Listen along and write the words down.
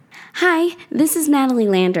Hi, this is Natalie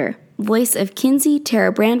Lander, voice of Kinsey,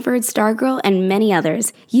 Tara Branford, Stargirl, and many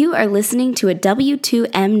others. You are listening to a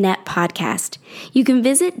W2Mnet podcast. You can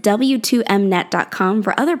visit W2Mnet.com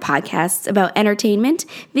for other podcasts about entertainment,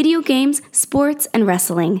 video games, sports, and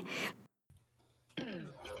wrestling.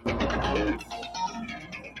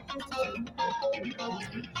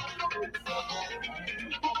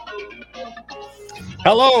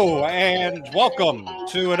 Hello and welcome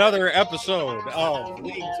to another episode of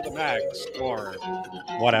League to the Max or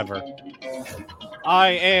whatever. I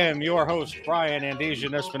am your host, Brian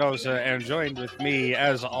Andesian Espinosa, and joined with me,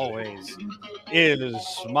 as always, is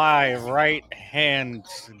my right-hand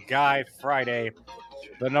guy Friday,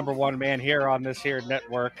 the number one man here on this here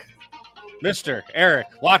network, Mr. Eric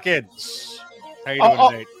Lock-In. How you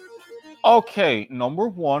doing today? Okay, number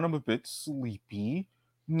one, I'm a bit sleepy.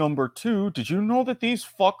 Number two, did you know that these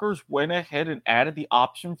fuckers went ahead and added the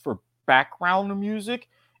option for background music?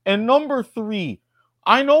 And number three,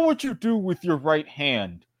 I know what you do with your right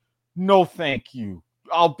hand. No, thank you.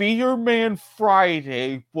 I'll be your man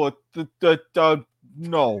Friday, but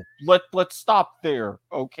no. Let's stop there,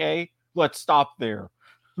 okay? Let's stop there.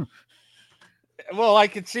 Well, I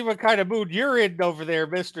can see what kind of mood you're in over there,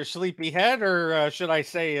 Mr. Sleepyhead, or should I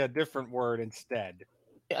say a different word instead?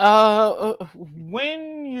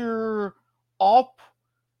 When you're up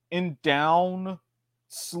and down,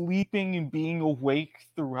 sleeping and being awake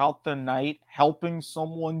throughout the night, helping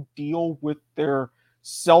someone deal with their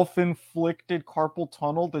self-inflicted carpal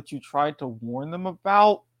tunnel that you tried to warn them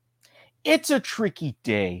about, it's a tricky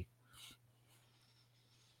day.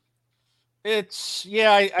 I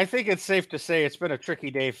think it's safe to say it's been a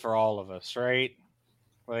tricky day for all of us, right?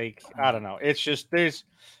 Like, I don't know. It's just it's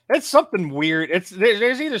something weird.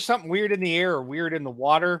 There's either something weird in the air or weird in the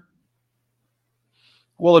water.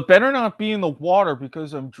 Well, it better not be in the water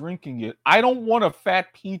because I'm drinking it. I don't want a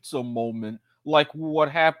fat pizza moment like what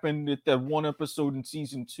happened at that one episode in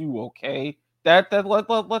season 2, okay?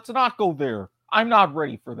 Let's not go there. I'm not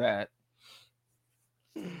ready for that.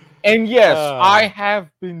 And yes, I have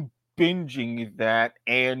been binging that,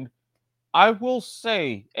 and I will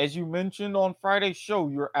say, as you mentioned on Friday's show,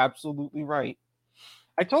 you're absolutely right.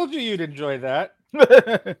 I told you you'd enjoy that.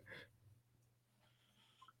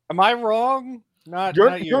 Am I wrong? Not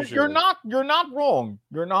usually. You're not wrong.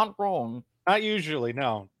 You're not wrong. Not usually,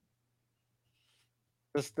 no.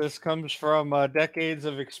 This comes from decades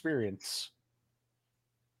of experience.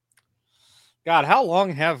 God, how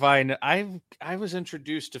long have I was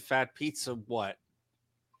introduced to fat pizza, what?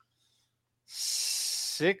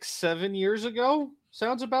 6-7 years ago?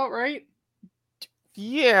 Sounds about right.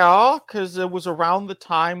 Yeah, because it was around the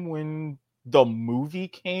time when the movie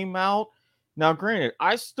came out. Now, granted,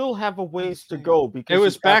 I still have a ways to go because it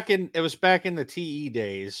was back in the TE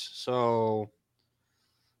days. So,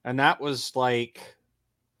 and that was like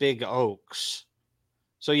Big Oaks.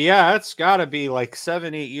 So yeah, it's got to be like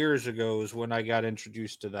 7-8 years ago is when I got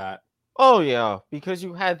introduced to that. Oh yeah, because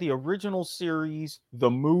you had the original series,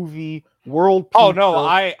 the movie, World Pizza. Oh no,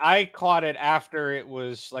 I caught it after it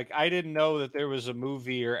was like I didn't know that there was a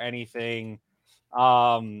movie or anything.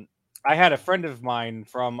 I had a friend of mine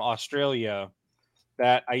from Australia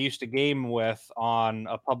that I used to game with on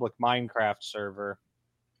a public Minecraft server.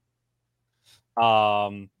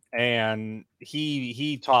 And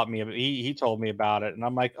he taught me, he told me about it, and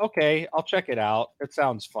I'm like, okay, I'll check it out. It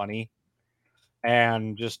sounds funny,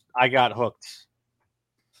 and just I got hooked.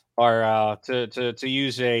 Or to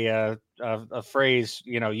use a phrase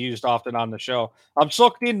used often on the show, I'm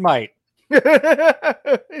sucked in, mate.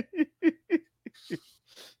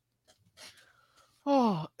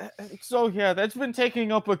 Oh, so yeah, that's been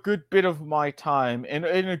taking up a good bit of my time, and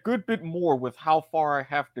a good bit more with how far I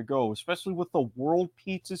have to go, especially with the World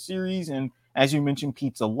Pizza series, and as you mentioned,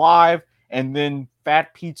 Pizza Live, and then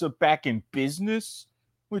Fat Pizza back in business.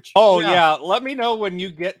 Which yeah, let me know when you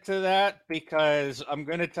get to that, because I'm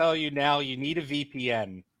going to tell you now, you need a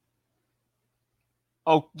VPN.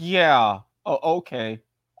 Oh yeah. Oh, okay.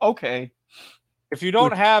 If you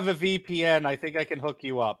don't have a VPN, I think I can hook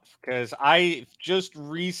you up, because I just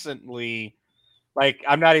recently, like,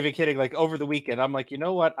 I'm not even kidding, like over the weekend, I'm like, you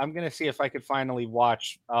know what? I'm going to see if I could finally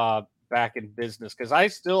watch Back in Business, because I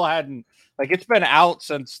still hadn't, like, it's been out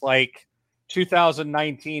since like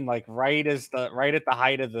 2019, like right at the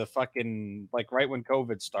height of the fucking, like right when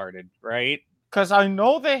COVID started, right? Because I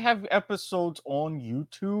know they have episodes on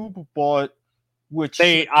YouTube, but if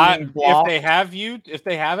they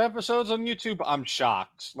have episodes on YouTube, I'm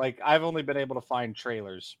shocked. Like, I've only been able to find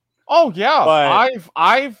trailers. Oh yeah, but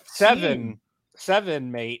I've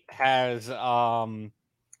Seven Mate has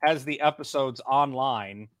the episodes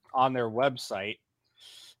online on their website,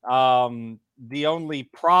 The only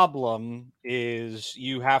problem is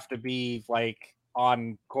you have to be like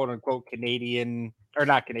on quote unquote Canadian or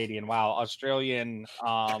not Canadian. Wow, Australian.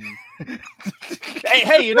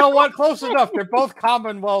 Hey, you know what? Close enough. They're both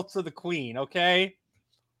Commonwealths of the Queen. Okay.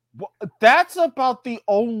 Well, that's about the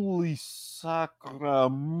only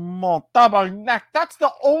Sacramento Tabernacle. That's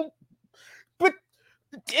the only. But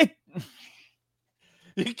it.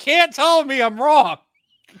 You can't tell me I'm wrong.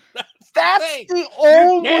 That's the the You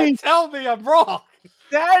only. can't tell me I'm wrong.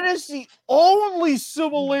 That is the only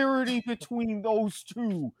similarity between those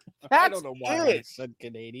two. That's I don't know why I said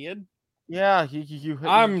Canadian. Yeah,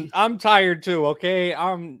 I'm tired too. Okay,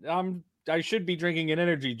 I should be drinking an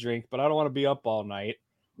energy drink, but I don't want to be up all night.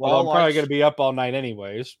 Although I'm probably going to be up all night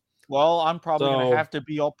anyways. Well, I'm probably going to have to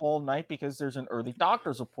be up all night because there's an early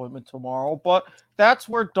doctor's appointment tomorrow. But that's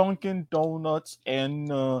where Dunkin' Donuts and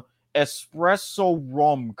espresso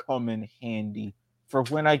rum come in handy for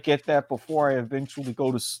when I get that before I eventually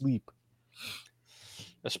go to sleep.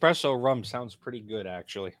 Espresso rum sounds pretty good,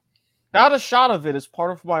 actually. Got a shot of it as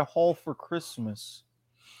part of my haul for Christmas.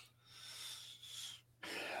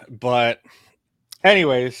 But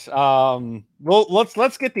anyways, well,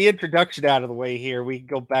 let's get the introduction out of the way here. We can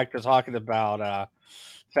go back to talking about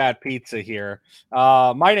Fat Pizza here.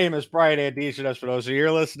 My name is Brian Andesian Espinosa. You're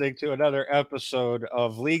listening to another episode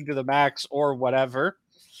of League to the Max or whatever.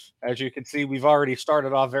 As you can see, we've already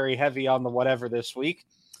started off very heavy on the whatever this week.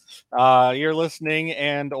 You're listening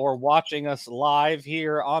and or watching us live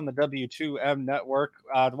here on the W2M network.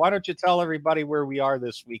 Why don't you tell everybody where we are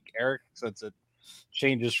this week, Eric, since it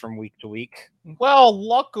changes from week to week? Well,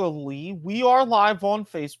 luckily, we are live on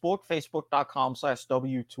Facebook,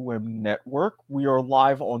 facebook.com/W2M network. We are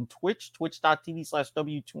live on Twitch,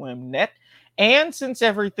 twitch.tv/W2M net. And since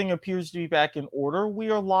everything appears to be back in order, we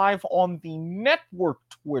are live on the network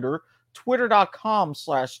Twitter,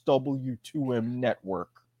 twitter.com/W2M network.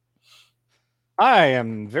 I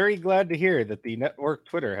am very glad to hear that the network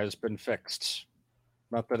Twitter has been fixed.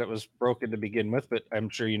 Not that it was broken to begin with, but I'm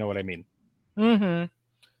sure you know what I mean. Mm-hmm.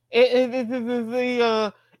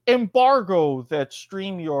 The embargo that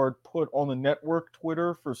StreamYard put on the network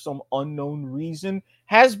Twitter for some unknown reason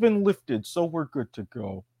has been lifted, so we're good to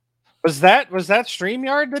go. Was that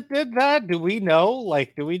StreamYard that did that? Do we know?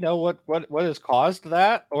 Like, do we know what has caused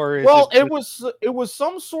that? Or is it was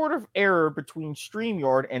some sort of error between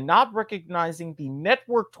StreamYard and not recognizing the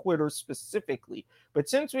network Twitter specifically. But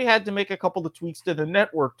since we had to make a couple of tweaks to the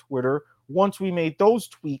network Twitter, once we made those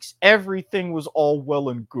tweaks, everything was all well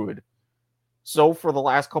and good. So for the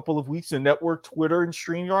last couple of weeks, the network Twitter and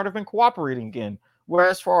StreamYard have been cooperating again.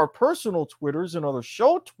 Whereas for our personal Twitters and other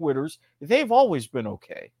show Twitters, they've always been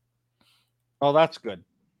okay. Well, that's good.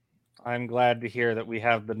 I'm glad to hear that we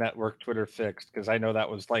have the network Twitter fixed, because I know that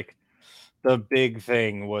was like the big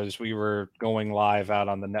thing was we were going live out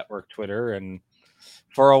on the network Twitter, and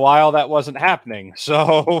for a while that wasn't happening.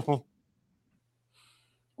 So,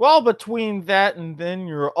 well, between that and then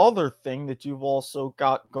your other thing that you've also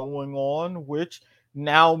got going on, which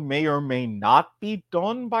now may or may not be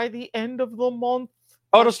done by the end of the month.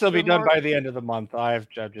 Oh, it'll still be done by the end of the month.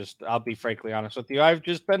 I'll be frankly honest with you. I've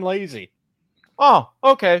just been lazy. Oh,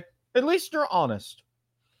 okay. At least you're honest.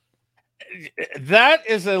 That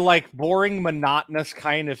is a like boring, monotonous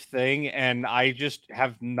kind of thing, and I just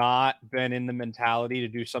have not been in the mentality to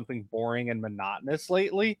do something boring and monotonous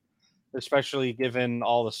lately, especially given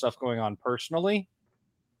all the stuff going on personally.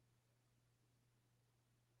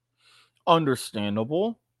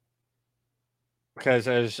 Understandable. Because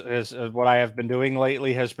as what I have been doing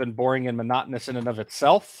lately has been boring and monotonous in and of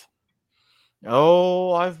itself.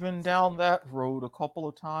 Oh, I've been down that road a couple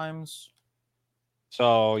of times.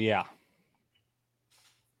 So, yeah.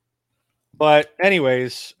 But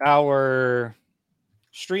anyways, our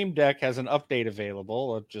Stream Deck has an update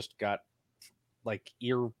available. It just got like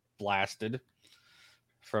ear blasted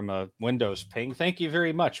from a Windows ping. Thank you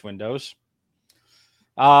very much, Windows.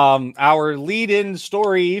 Our lead-in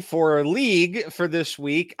story for League for this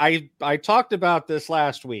week, I talked about this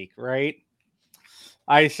last week, right?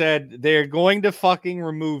 I said they're going to fucking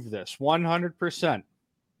remove this 100%.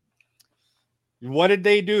 What did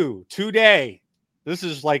they do today? This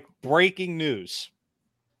is like breaking news.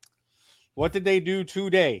 What did they do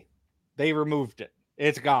today? They removed it.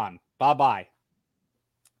 It's gone. Bye-bye.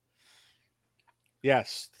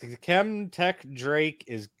 Yes, the Chemtech Drake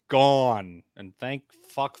is gone. And thank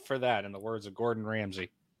fuck for that, in the words of Gordon Ramsay.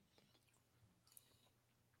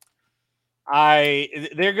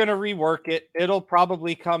 They're gonna rework it. It'll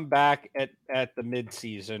probably come back at the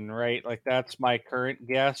mid-season, right? Like that's my current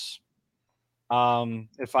guess.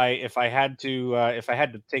 If I had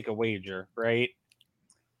to take a wager, right?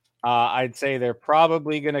 I'd say they're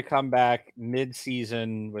probably going to come back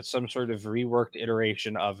mid-season with some sort of reworked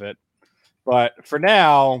iteration of it. But for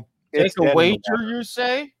now, it's Take a dead in the wager, you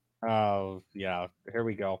say? water. Oh, yeah. Here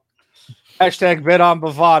we go. Hashtag bet on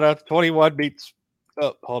Bovada. 21 beats.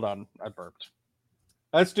 Oh, hold on. I burped.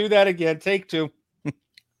 Let's do that again. Take 2.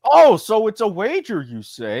 Oh, so it's a wager, you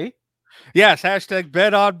say? Yes, hashtag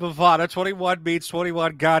bet on Bovada. 21 beats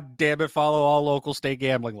 21. God damn it. Follow all local state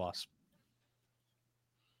gambling laws.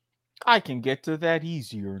 I can get to that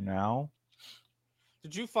easier now.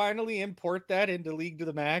 Did you finally import that into League to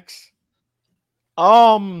the Max?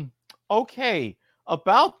 Okay.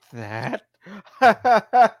 About that.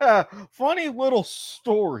 Funny little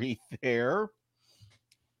story there.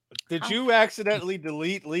 Did you accidentally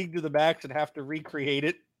delete League to the Max and have to recreate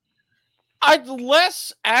it? I'd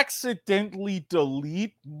less accidentally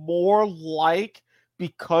delete, more like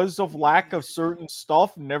because of lack of certain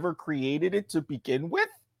stuff, never created it to begin with.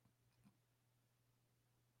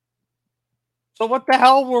 So what the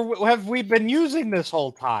hell have we been using this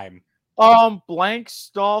whole time? Blank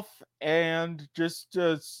stuff and just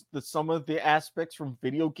some of the aspects from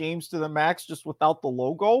video games to the max, just without the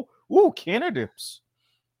logo. Ooh, candidates.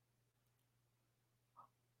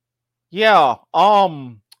 Yeah.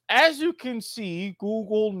 As you can see,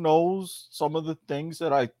 Google knows some of the things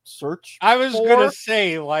that I search. I was gonna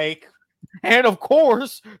say, like, and of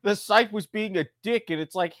course, the site was being a dick, and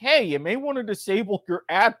it's like, hey, you may want to disable your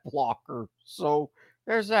ad blocker. So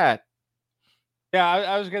there's that. Yeah,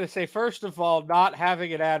 I was gonna say, first of all, not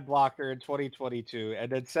having an ad blocker in 2022,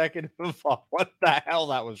 and then second of all, what the hell?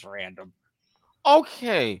 That was random.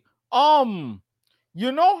 Okay.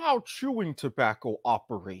 You know how chewing tobacco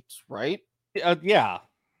operates, right? Yeah.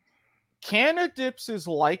 Cannadips is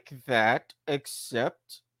like that,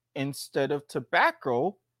 except instead of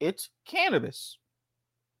tobacco, it's cannabis.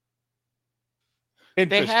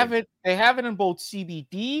 They have it in both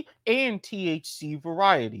CBD and THC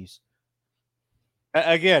varieties.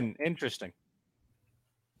 Again, interesting.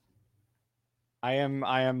 I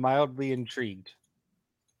am mildly intrigued.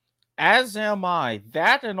 As am I.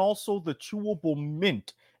 That and also the chewable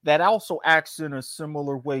mint that also acts in a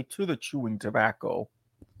similar way to the chewing tobacco.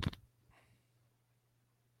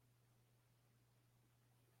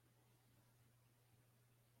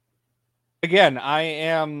 Again, I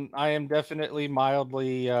am definitely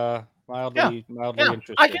mildly interested.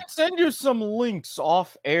 I can send you some links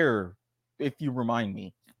off air if you remind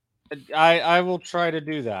me. I will try to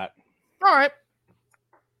do that. All right.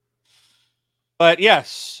 But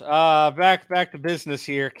yes, back to business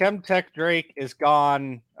here. Chemtech Drake is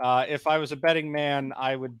gone. If I was a betting man,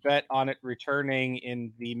 I would bet on it returning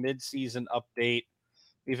in the mid-season update,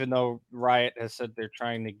 even though Riot has said they're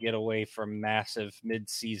trying to get away from massive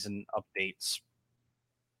mid-season updates.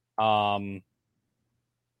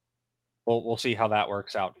 We'll see how that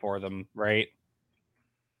works out for them, right?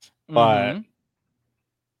 But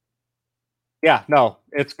yeah, no,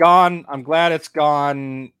 it's gone. I'm glad it's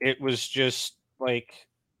gone. It was just like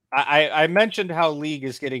I mentioned how League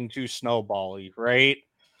is getting too snowbally, right?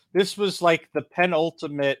 This was like the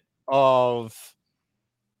penultimate of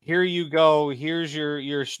here you go, here's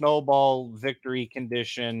your snowball victory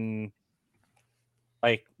condition,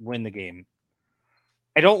 like win the game.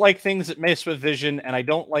 I don't like things that mess with vision, and I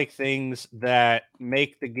don't like things that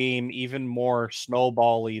make the game even more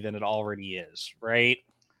snowbally than it already is, right?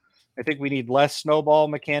 I think we need less snowball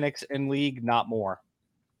mechanics in League, not more.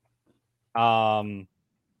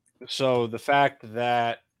 So the fact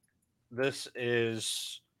that the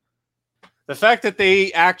fact that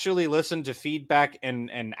they actually listened to feedback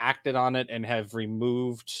and acted on it and have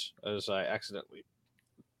removed, as I accidentally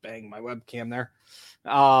banged my webcam there,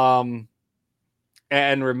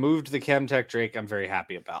 and removed the Chemtech Drake, I'm very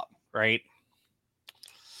happy about, right?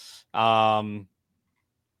 I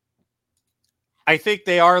think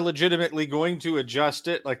they are legitimately going to adjust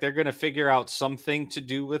it. Like they're going to figure out something to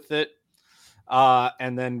do with it,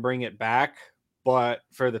 and then bring it back. But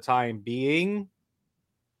for the time being,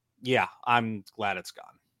 yeah, I'm glad it's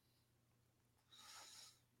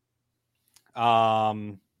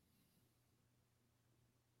gone.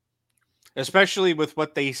 Especially with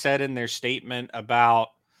what they said in their statement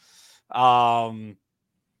about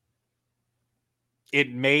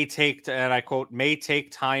it may take, and I quote, may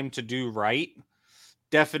take time to do right.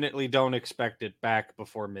 Definitely don't expect it back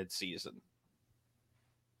before midseason.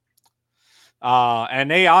 And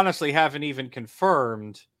they honestly haven't even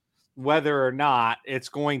confirmed whether or not it's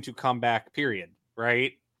going to come back, period.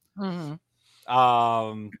 Right?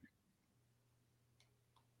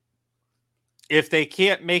 If they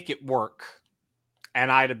can't make it work,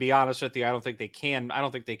 and to be honest with you, I don't think they can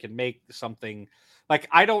make something like,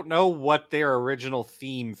 I don't know what their original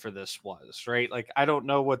theme for this was, right? Like, I don't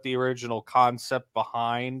know what the original concept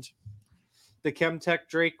behind the Chemtech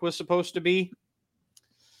Drake was supposed to be.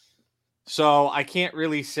 So I can't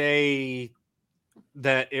really say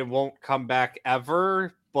that it won't come back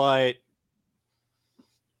ever, but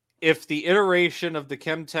if the iteration of the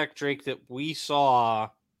Chemtech Drake that we saw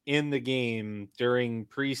in the game during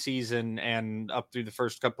preseason and up through the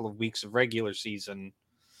first couple of weeks of regular season,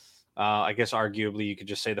 I guess arguably you could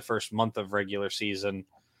just say the first month of regular season,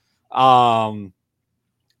 I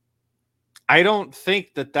don't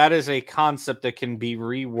think that is a concept that can be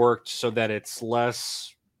reworked so that it's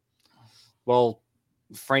less, well,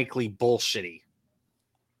 frankly, bullshitty.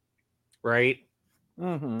 Right?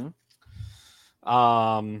 Mm-hmm.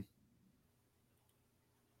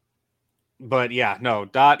 But yeah, no,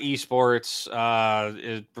 esports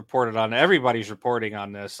is reported on. Everybody's reporting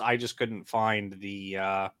on this. I just couldn't find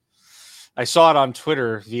the I saw it on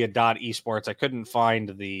Twitter via esports. I couldn't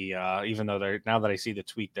find the even though now that I see the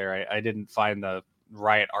tweet there, I didn't find the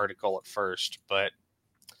Riot article at first, but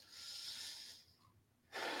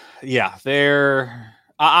yeah,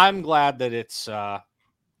 I'm glad that it's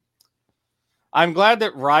I'm glad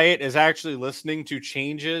that Riot is actually listening to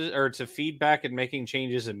changes or to feedback and making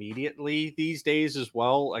changes immediately these days as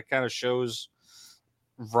well. It kind of shows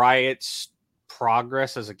Riot's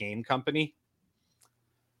progress as a game company.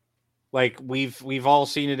 Like we've all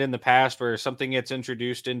seen it in the past where something gets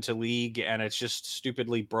introduced into League and it's just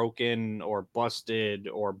stupidly broken or busted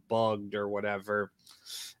or bugged or whatever.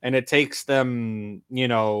 And it takes them,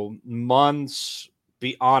 months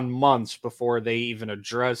beyond months before they even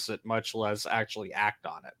address it, much less actually act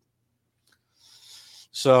on it.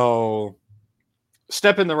 So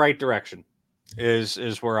step in the right direction is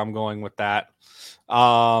where I'm going with that.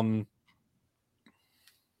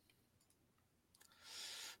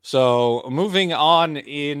 So moving on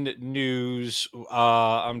in news,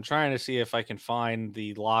 I'm trying to see if I can find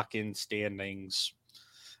the lock-in standings.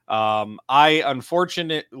 I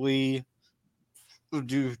unfortunately,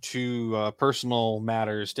 due to personal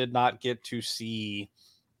matters, did not get to see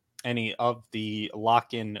any of the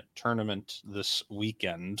lock-in tournament this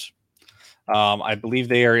weekend. I believe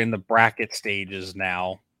they are in the bracket stages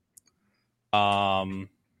now. Actually,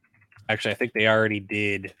 I think they already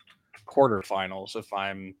did quarterfinals, if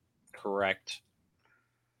I'm correct.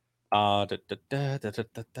 Yes,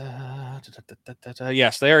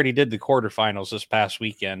 they already did the quarterfinals this past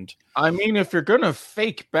weekend. I mean, if you're gonna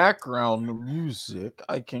fake background music,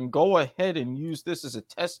 I can go ahead and use this as a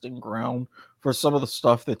testing ground for some of the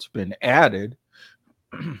stuff that's been added.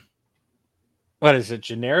 What is it?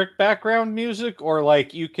 Generic background music, or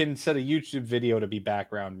like you can set a YouTube video to be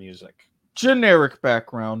background music? Generic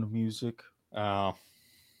background music. Oh.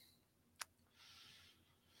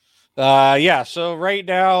 Yeah, so right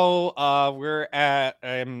now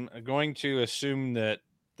I'm going to assume that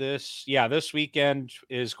this weekend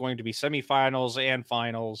is going to be semifinals and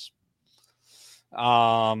finals.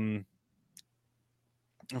 Friday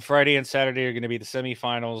and Saturday are going to be the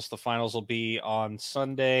semifinals. The finals will be on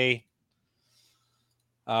Sunday.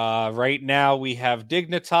 Right now we have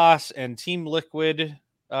Dignitas and Team Liquid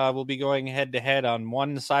will be going head to head on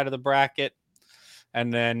one side of the bracket.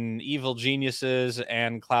 And then Evil Geniuses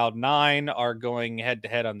and Cloud9 are going head to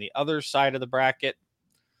head on the other side of the bracket.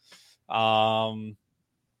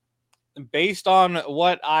 Based on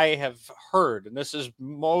what I have heard, and this is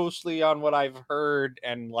mostly on what I've heard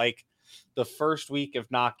and like the first week of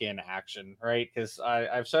knock-in action, right? Because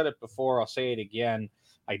I've said it before, I'll say it again.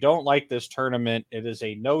 I don't like this tournament. It is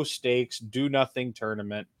a no stakes, do nothing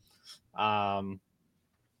tournament. I'm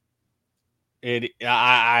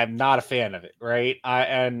not a fan of it, right?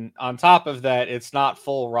 And on top of that, it's not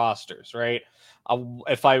full rosters, right?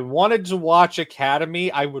 If I wanted to watch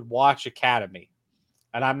Academy, I would watch Academy.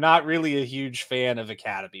 And I'm not really a huge fan of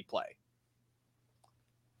Academy play.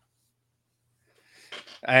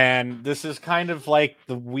 And this is kind of like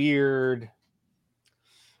the weird...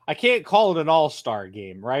 I can't call it an all-star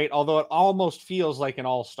game, right? Although it almost feels like an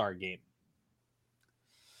all-star game.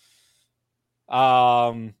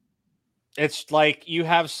 It's like you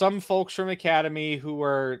have some folks from Academy who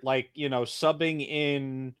are like, subbing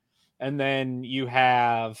in, and then you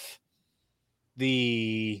have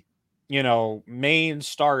the, main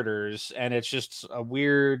starters, and it's just a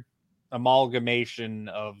weird amalgamation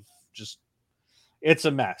of just, it's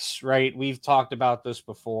a mess, right? We've talked about this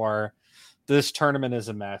before. This tournament is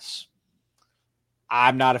a mess.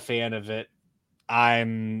 I'm not a fan of it.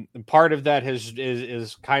 I'm part of that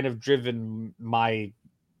is kind of driven my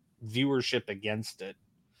viewership against it.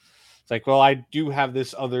 like, well, I do have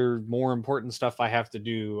this other more important stuff I have to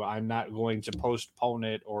do. I'm not going to postpone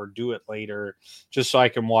it or do it later just so I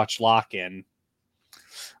can watch Lock-In.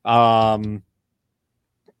 I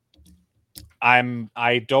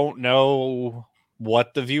don't know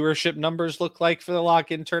what the viewership numbers look like for the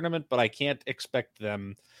Lock-In tournament, but I can't expect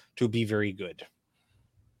them to be very good.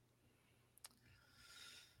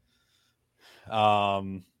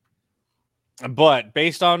 But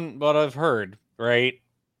based on what I've heard, right,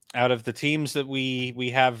 out of the teams that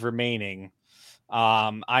we have remaining,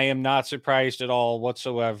 I am not surprised at all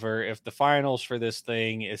whatsoever if the finals for this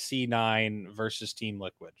thing is C9 versus Team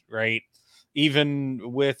Liquid, right?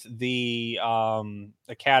 Even with the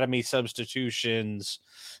academy substitutions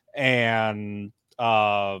and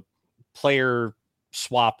player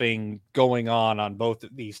swapping going on both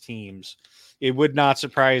of these teams, it would not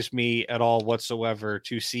surprise me at all whatsoever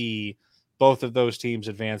to see both of those teams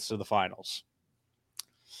advance to the finals.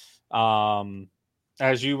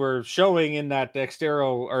 As you were showing in that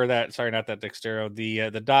Dextero, or that, sorry, not that Dextero,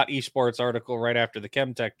 the Dot Esports article right after the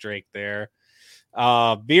Chemtech Drake there,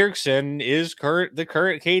 Bjergsen is the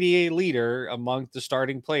current KDA leader among the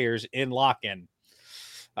starting players in Lock-In.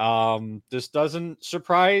 This doesn't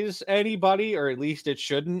surprise anybody, or at least it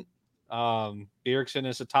shouldn't. Bjergsen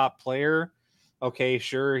is a top player. Okay,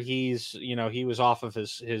 sure, he's, he was off of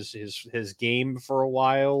his game for a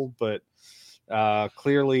while, but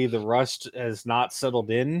clearly the rust has not settled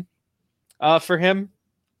in for him.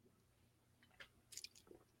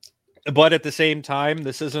 But at the same time,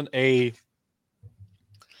 this isn't I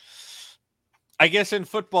guess in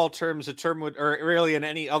football terms, the term would, or really in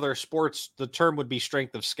any other sports, the term would be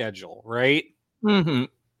strength of schedule, right?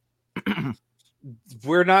 Mm-hmm.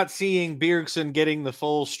 We're not seeing Bjergsen getting the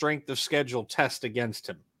full strength of schedule test against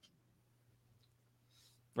him,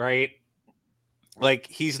 right? Like,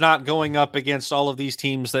 he's not going up against all of these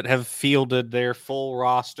teams that have fielded their full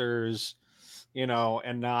rosters,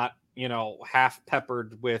 and not, half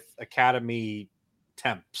peppered with academy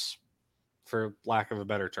temps, for lack of a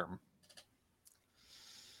better term.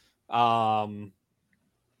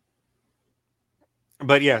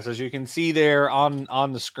 But yes, as you can see there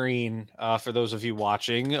on the screen, for those of you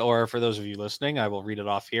watching or for those of you listening, I will read it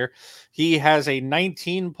off here. He has a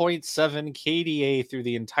 19.7 KDA through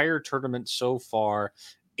the entire tournament so far,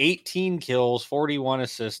 18 kills, 41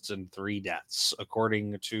 assists, and 3 deaths,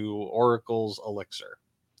 according to Oracle's Elixir.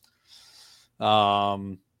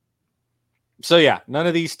 So yeah, none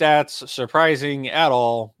of these stats surprising at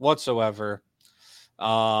all whatsoever.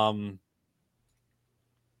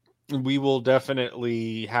 We will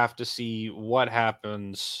definitely have to see what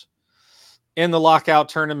happens in the lockout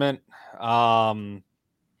tournament.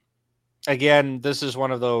 Again, this is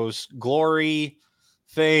one of those glory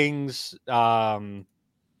things.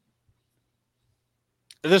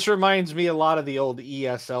 This reminds me a lot of the old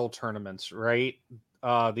ESL tournaments, right?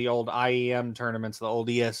 The old IEM tournaments, the old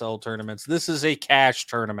ESL tournaments. This is a cash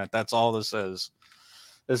tournament. That's all this is.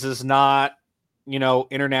 This is not,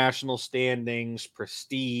 international standings,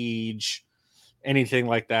 prestige, anything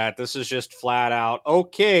like that. This is just flat out,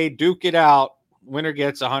 okay, duke it out. Winner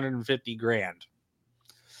gets 150 grand.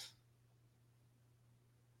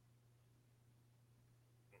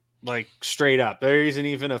 Like, straight up. There isn't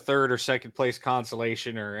even a third or second place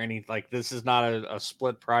consolation or any, like, this is not a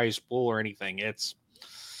split prize pool or anything. It's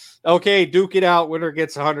okay, duke it out. Winner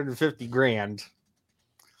gets 150 grand.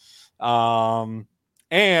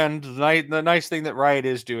 And the nice thing that Riot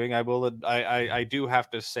is doing, I do have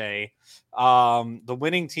to say, the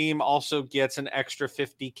winning team also gets an extra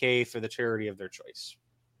 50K for the charity of their choice.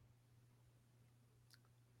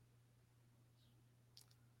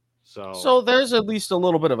 So there's at least a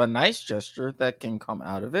little bit of a nice gesture that can come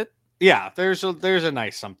out of it. Yeah, there's a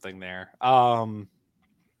nice something there.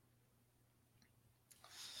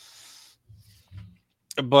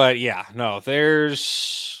 But yeah, no,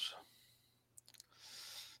 there's,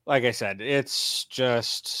 like I said, it's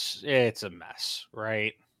a mess,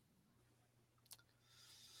 right?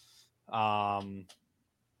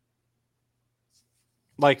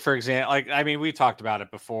 Like, for example, we talked about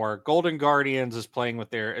it before. Golden Guardians is played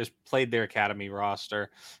their academy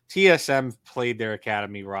roster. TSM played their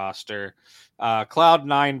academy roster.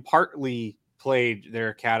 Cloud9 partly played their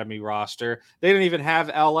academy roster. They don't even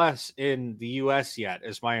have LS in the US yet,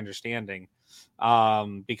 is my understanding,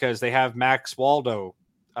 because they have Max Waldo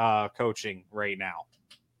coaching right now,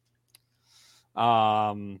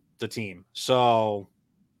 the team. So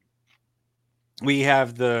we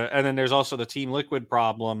have and then there's also the Team Liquid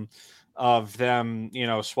problem of them,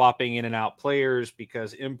 swapping in and out players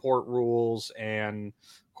because import rules, and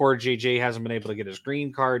Core JJ hasn't been able to get his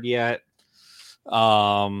green card yet.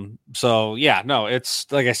 So yeah, no,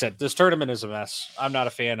 it's like I said, this tournament is a mess. I'm not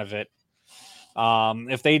a fan of it.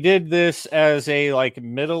 If they did this as a like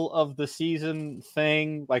middle of the season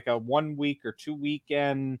thing, like a 1 week or 2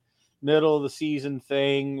 weekend middle of the season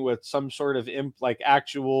thing with some sort of like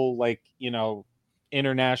actual like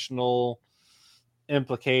international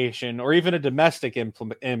implication or even a domestic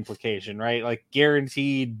implication, right? Like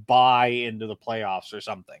guaranteed buy into the playoffs or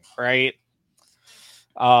something, right?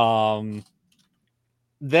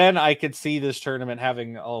 Then I could see this tournament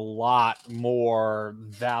having a lot more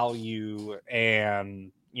value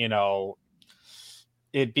and,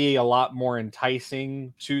 it be a lot more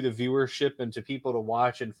enticing to the viewership and to people to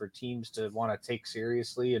watch and for teams to want to take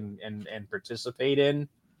seriously and participate in.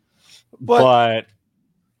 But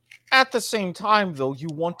at the same time, though, you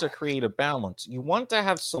want to create a balance. You want to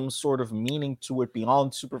have some sort of meaning to it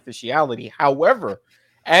beyond superficiality. However,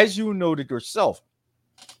 as you noted yourself,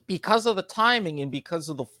 because of the timing and because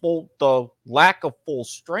of the lack of full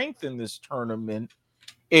strength in this tournament,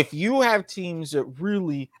 if you have teams that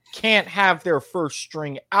really can't have their first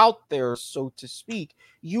string out there, so to speak,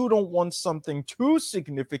 you don't want something too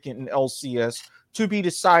significant in LCS to be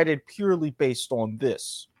decided purely based on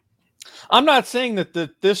this. I'm not saying that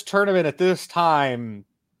this tournament at this time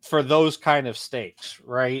for those kind of stakes,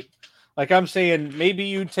 right? Like I'm saying, maybe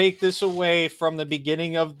you take this away from the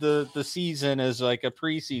beginning of the season as like a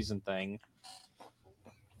preseason thing,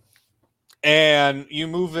 and you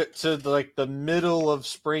move it to like the middle of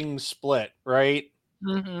spring split, right?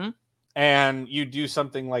 Mm-hmm. And you do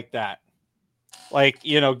something like that, like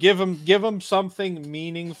give them something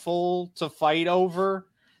meaningful to fight over,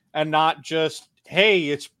 and not just hey,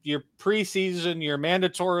 it's your preseason, you're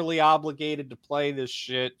mandatorily obligated to play this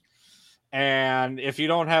shit, and if you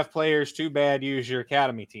don't have players, too bad, use your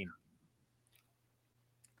academy team.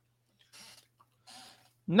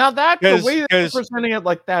 Now that the way that you're presenting it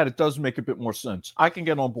like that, it does make a bit more sense. I can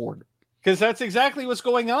get on board. Because that's exactly what's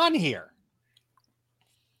going on here.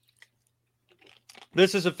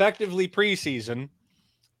 This is effectively preseason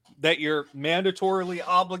that you're mandatorily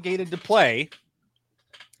obligated to play.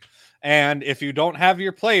 And if you don't have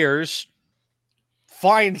your players,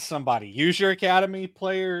 find somebody. Use your academy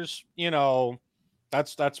players.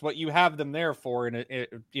 That's what you have them there for, and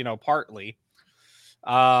partly.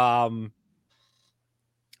 That's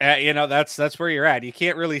where you're at. You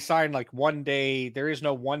can't really sign like 1 day. There is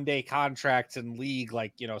no 1 day contracts in league,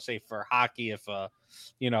 like, say for hockey, if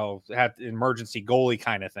had emergency goalie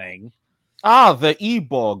kind of thing. The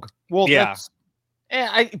e-bug. Well, yeah.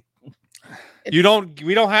 We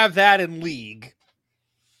don't have that in league.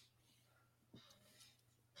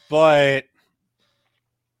 But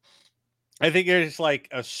I think there's like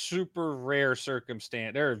a super rare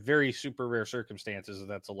circumstance. There are very super rare circumstances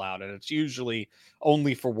that's allowed, and it's usually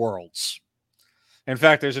only for Worlds. In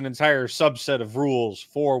fact, there's an entire subset of rules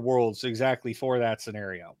for Worlds exactly for that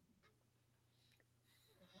scenario.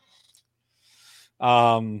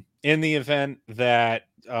 In the event that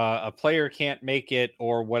a player can't make it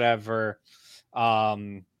or whatever,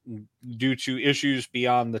 due to issues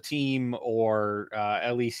beyond the team or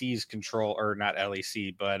LEC's control, or not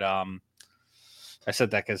LEC, but I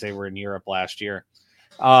said that because they were in Europe last year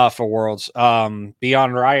for Worlds,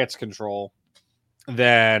 beyond Riot's control,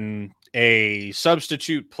 then a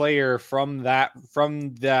substitute player from that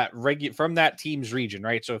team's region,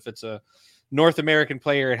 right? So if it's a North American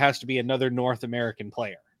player, it has to be another North American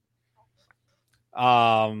player.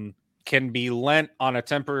 Can be lent on a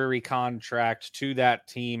temporary contract to that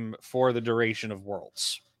team for the duration of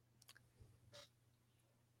Worlds.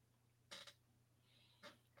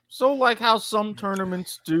 So like how some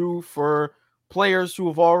tournaments do for players who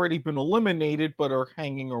have already been eliminated but are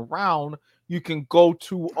hanging around, you can go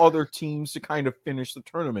to other teams to kind of finish the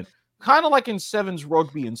tournament. Kind of like in Sevens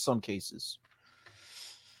Rugby in some cases.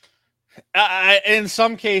 In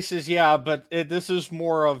some cases, yeah, but this is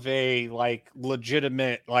more of a like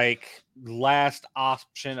legitimate, like last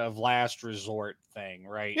option of last resort thing,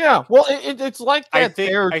 right? Yeah, well, it's like that. I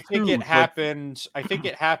think it happened. I think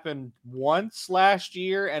it happened once last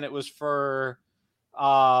year, and it was for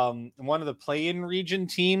one of the play-in region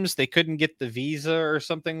teams. They couldn't get the visa or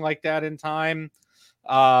something like that in time.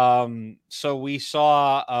 So we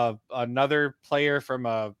saw another player from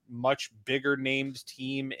a much bigger named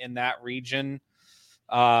team in that region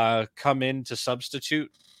come in to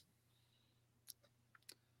substitute.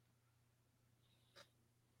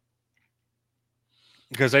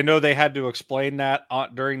 Because I know they had to explain that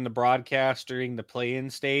during the broadcast, during the play-in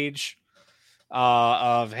stage,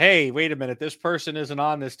 of, hey, wait a minute, this person isn't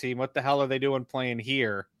on this team. What the hell are they doing playing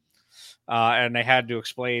here? And they had to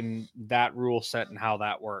explain that rule set and how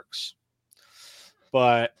that works.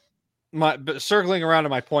 But circling around to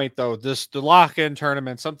my point though, the lock-in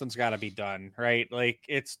tournament, something's got to be done, right? Like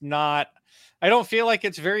it's not. I don't feel like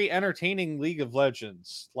it's very entertaining League of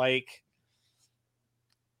Legends. Like,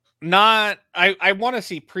 not. I want to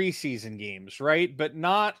see preseason games, right? But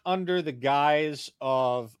not under the guise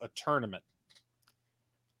of a tournament.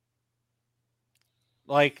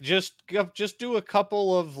 Like just do a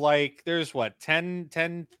couple of like there's what 10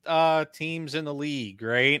 teams in the league,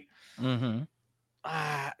 right? Mm-hmm.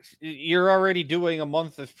 You're already doing a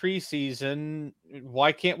month of preseason.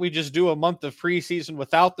 Why can't we just do a month of preseason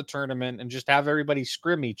without the tournament and just have everybody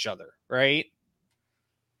scrim each other, right?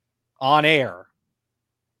 On air.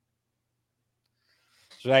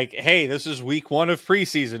 It's like, hey, this is week 1 of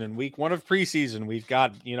preseason, and week 1 of preseason we've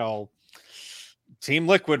got, Team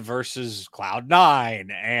Liquid versus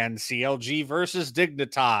Cloud9 and CLG versus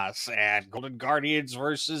Dignitas and Golden Guardians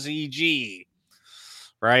versus EG,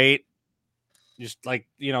 right? Just like,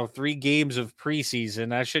 3 games of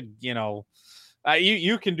preseason. I should,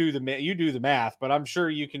 you can do the math, but I'm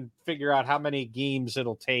sure you can figure out how many games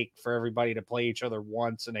it'll take for everybody to play each other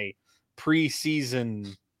once in a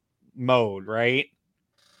preseason mode, right?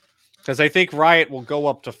 Because I think Riot will go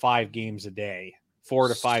up to 5 games a day, 4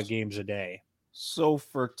 to 5 games a day. So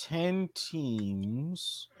for 10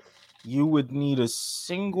 teams, you would need a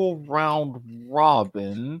single round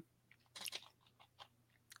robin.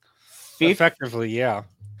 Effectively, yeah.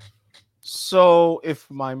 So if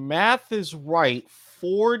my math is right,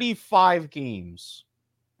 45 games.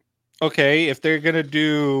 Okay, if they want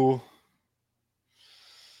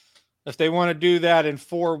to do that in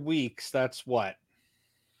 4 weeks, that's what?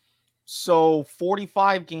 So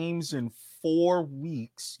 45 games in 4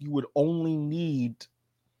 weeks, you would only need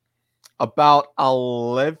about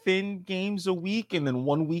 11 games a week, and then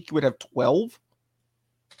 1 week you would have 12.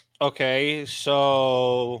 Okay,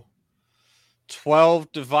 so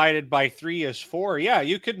 12 divided by 3 is 4. Yeah,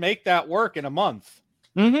 you could make that work in a month.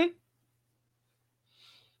 Mm-hmm.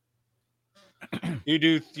 You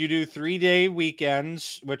do 3-day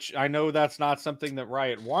weekends, which I know that's not something that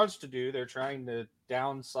Riot wants to do. They're trying to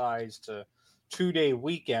downsize to 2-day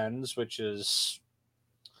weekends, which is...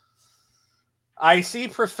 I see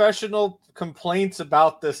professional complaints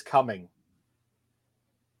about this coming.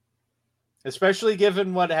 Especially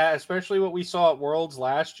given especially what we saw at Worlds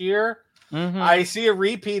last year. Mm-hmm. I see a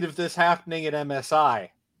repeat of this happening at MSI.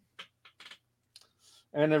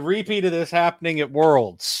 And a repeat of this happening at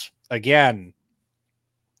Worlds again.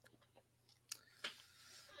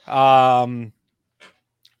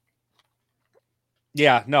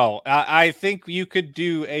 Yeah, no. I think you could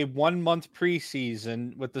do a 1-month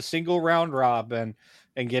preseason with the single round robin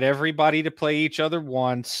and get everybody to play each other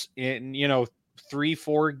once in,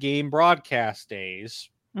 3-4 game broadcast days.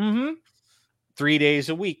 Mm-hmm. 3 days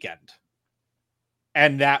a weekend.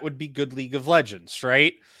 And that would be good League of Legends,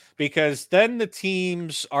 right? Because then the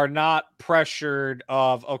teams are not pressured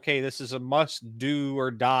of, okay, this is a must do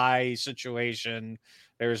or die situation.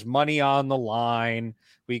 There's money on the line.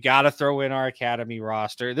 We got to throw in our academy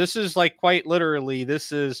roster. This is like quite literally,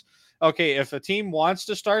 this is, okay, if a team wants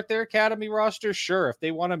to start their academy roster, sure. If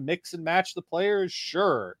they want to mix and match the players,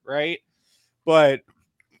 sure, right? But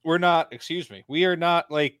we are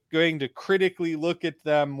not like going to critically look at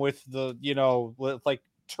them with the, with like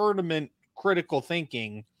tournament critical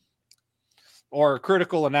thinking or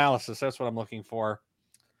critical analysis. That's what I'm looking for.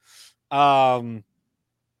 To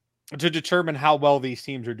determine how well these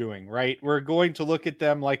teams are doing, right? We're going to look at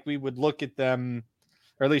them like we would look at them,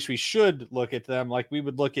 or at least we should look at them like we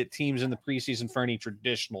would look at teams in the preseason for any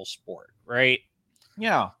traditional sport, right?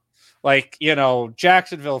 Yeah. Like,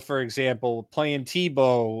 Jacksonville, for example, playing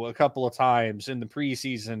Tebow a couple of times in the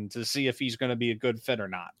preseason to see if he's going to be a good fit or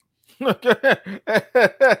not.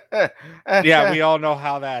 Yeah, we all know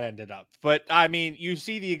how that ended up. But, I mean, you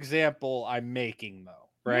see the example I'm making, though,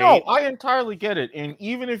 right? No, I entirely get it. And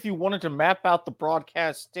even if you wanted to map out the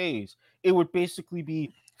broadcast days, it would basically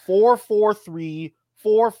be 4-4-3,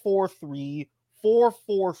 4-4-3,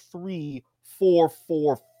 4-4-3,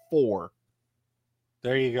 4-4-4.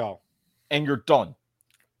 There you go. And you're done.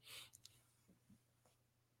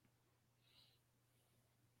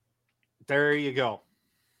 There you go.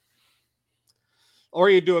 Or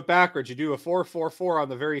you do it backwards. You do a 4-4-4 on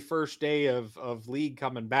the very first day of league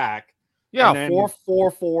coming back. Yeah,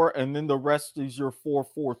 4-4-4, and then the rest is your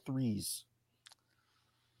 4-4-3s.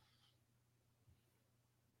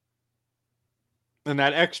 And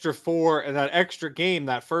that extra 4 and that extra game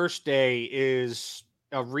that first day is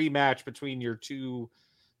a rematch between your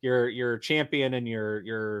champion and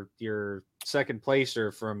your second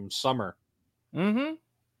placer from summer. Mm-hmm.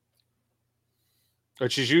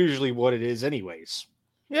 which is usually what it is anyways.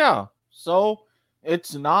 Yeah, so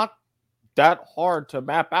it's not that hard to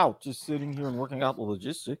map out just sitting here and working out the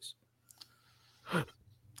logistics.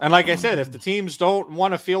 And like I said, if the teams don't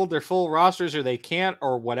want to field their full rosters or they can't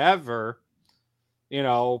or whatever,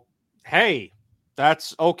 hey,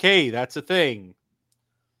 that's okay. That's a thing.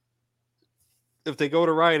 If they go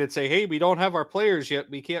to Riot and say, hey, we don't have our players yet,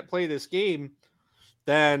 we can't play this game,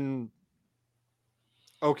 then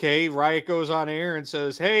okay, Riot goes on air and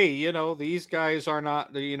says, hey, these guys are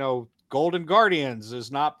not, Golden Guardians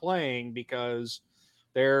is not playing because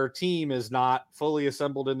their team is not fully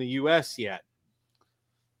assembled in the US yet.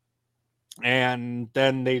 And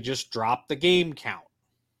then they just drop the game count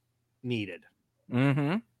needed.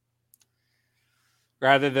 Mm-hmm.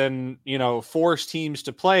 Rather than, force teams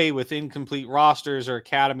to play with incomplete rosters or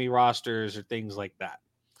academy rosters or things like that.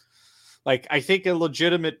 Like, I think a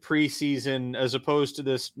legitimate preseason as opposed to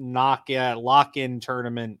this lock-in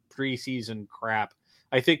tournament preseason crap,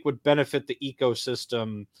 I think would benefit the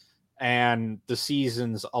ecosystem and the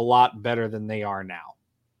seasons a lot better than they are now.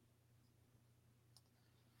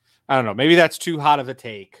 I don't know. Maybe that's too hot of a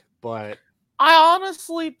take, but I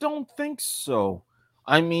honestly don't think so.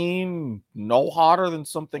 I mean, no hotter than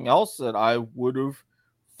something else that I would have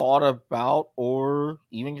thought about or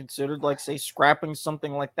even considered, like, say, scrapping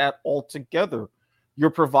something like that altogether. You're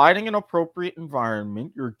providing an appropriate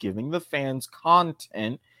environment, you're giving the fans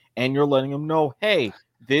content, and you're letting them know, hey,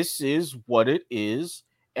 this is what it is.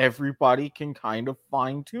 Everybody can kind of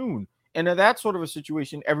fine-tune. And in that sort of a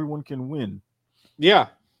situation, everyone can win. Yeah.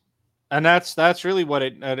 And that's really what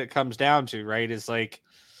it comes down to, right? Is like,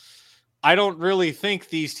 I don't really think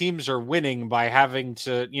these teams are winning by having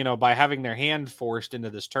their hand forced into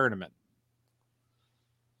this tournament.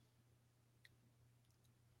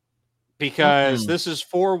 Because this is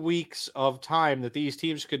 4 weeks of time that these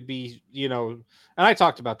teams could be, and I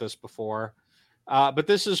talked about this before, but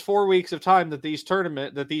this is 4 weeks of time that these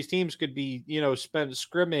teams could be, spent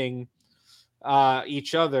scrimming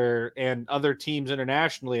each other and other teams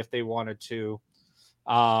internationally if they wanted to,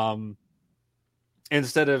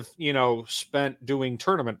 instead of spent doing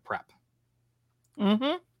tournament prep.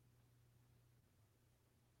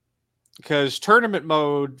 Because tournament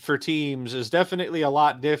mode for teams is definitely a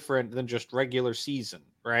lot different than just regular season,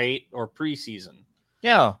 right? Or preseason.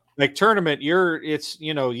 Yeah. Like tournament, you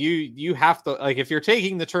have to, like, if you're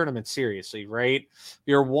taking the tournament seriously, right?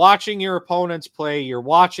 You're watching your opponents play, you're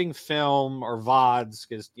watching film or VODs,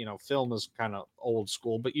 because film is kind of old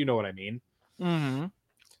school, but you know what I mean. Mm-hmm.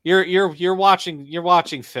 You're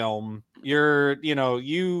watching film. You're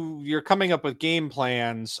coming up with game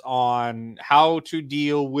plans on how to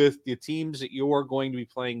deal with the teams that you're going to be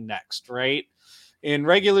playing next, right? In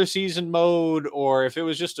regular season mode, or if it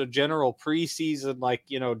was just a general preseason, like,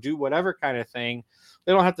 do whatever kind of thing,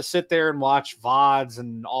 they don't have to sit there and watch VODs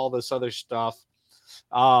and all this other stuff.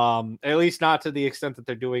 At least not to the extent that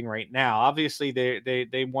they're doing right now. Obviously,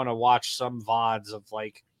 they want to watch some VODs of,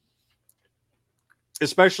 like,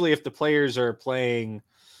 especially if the players are playing,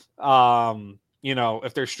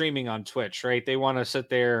 if they're streaming on Twitch, right? They want to sit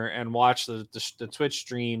there and watch the Twitch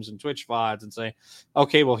streams and Twitch VODs and say,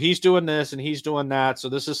 okay, well, he's doing this and he's doing that, so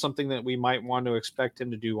this is something that we might want to expect him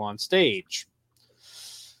to do on stage.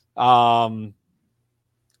 Because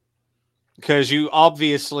you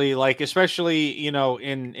obviously, like, especially,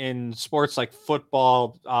 in sports like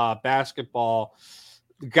football, basketball,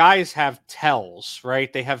 guys have tells,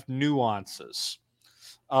 right? They have nuances.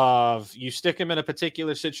 Of you stick them in a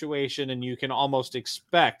particular situation and you can almost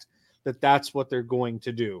expect that that's what they're going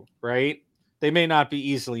to do, right? They may not be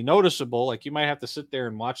easily noticeable. Like, you might have to sit there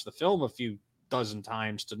and watch the film a few dozen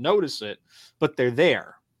times to notice it, but they're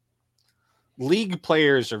there. League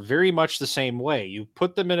players are very much the same way. You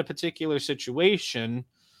put them in a particular situation,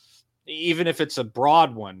 even if it's a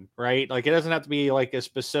broad one, right? Like, it doesn't have to be like a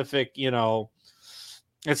specific,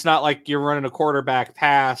 it's not like you're running a quarterback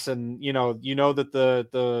pass and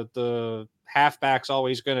that the halfback's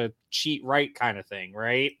always going to cheat right kind of thing,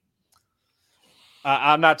 right?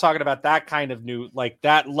 I'm not talking about that kind of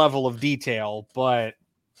that level of detail, but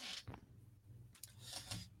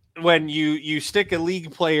when you stick a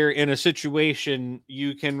league player in a situation,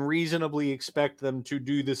 you can reasonably expect them to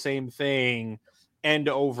do the same thing end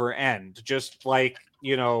over end, just like,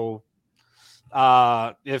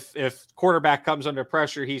 if quarterback comes under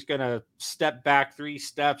pressure, he's going to step back 3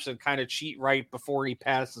 steps and kind of cheat right before he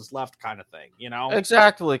passes left kind of thing,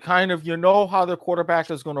 Exactly. Kind of, how the quarterback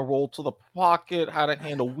is going to roll to the pocket, how to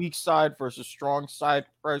handle weak side versus strong side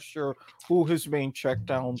pressure, who his main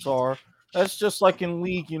checkdowns are. That's just like in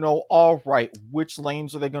League, all right, which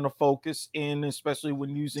lanes are they going to focus in, especially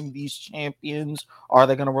when using these champions? Are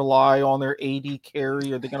they going to rely on their AD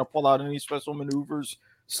carry? Are they going to pull out any special maneuvers?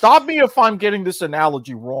 Stop me if I'm getting this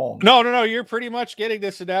analogy wrong. No, you're pretty much getting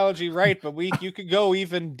this analogy right, but you could go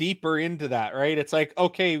even deeper into that, right? It's like,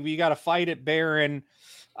 okay, we got to fight at Baron.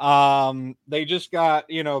 They just got,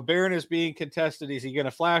 Baron is being contested. Is he going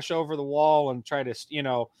to flash over the wall and try to,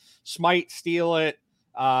 smite, steal it?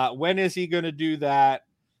 When is he going to do that?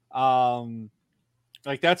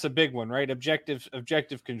 Like that's a big one, right?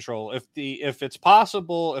 Objective control. If it's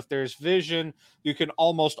possible, if there's vision, you can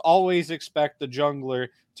almost always expect the jungler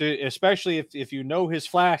to, especially if you know his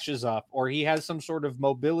flash is up or he has some sort of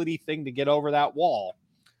mobility thing to get over that wall,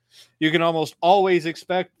 you can almost always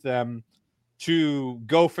expect them to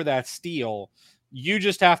go for that steal. You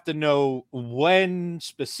just have to know when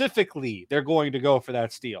specifically they're going to go for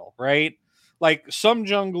that steal, right? Like some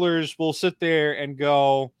junglers will sit there and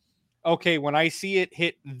go, okay, when I see it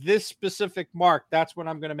hit this specific mark, that's when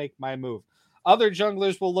I'm going to make my move. Other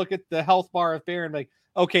junglers will look at the health bar of Baron like,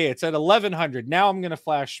 okay, it's at 1100. Now I'm going to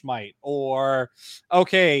flash smite. Or,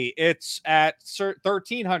 okay, it's at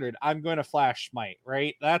 1300. I'm going to flash smite,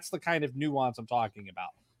 right? That's the kind of nuance I'm talking about.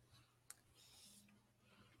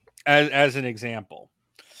 As an example.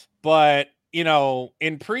 But, in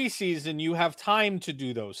preseason, you have time to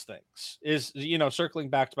do those things. Is, circling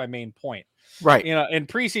back to my main point. Right. In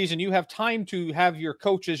preseason, you have time to have your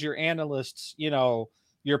coaches, your analysts,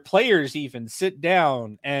 your players even sit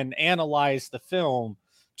down and analyze the film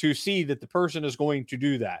to see that the person is going to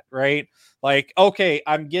do that, right? Like, okay,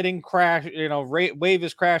 I'm getting crash, wave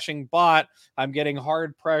is crashing bot. I'm getting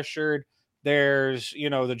hard pressured. There's,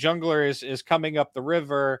 the jungler is coming up the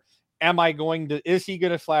river. Is he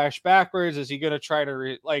going to flash backwards? Is he going to try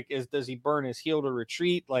to does he burn his heal to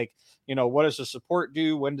retreat? Like, what does the support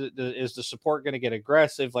do? Is the support going to get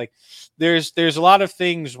aggressive? Like there's a lot of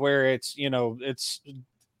things where it's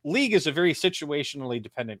League is a very situationally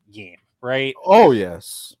dependent game, right? Oh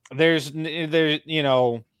yes. There's nothing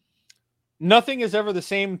is ever the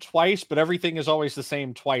same twice, but everything is always the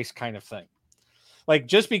same twice kind of thing. Like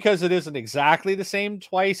just because it isn't exactly the same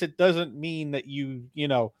twice, it doesn't mean that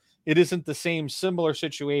it isn't the same similar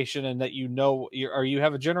situation and that you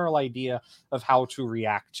have a general idea of how to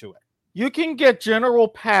react to it. You can get general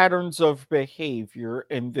patterns of behavior,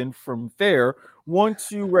 and then from there,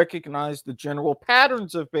 once you recognize the general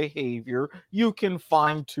patterns of behavior, you can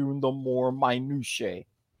fine-tune the more minutiae.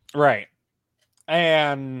 Right.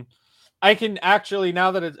 And I can actually,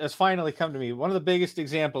 now that it has finally come to me, one of the biggest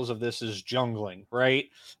examples of this is jungling, right?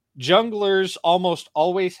 Junglers almost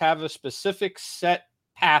always have a specific set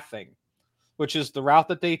pathing, which is the route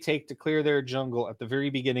that they take to clear their jungle at the very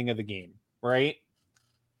beginning of the game, right?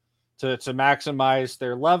 To maximize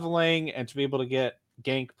their leveling and to be able to get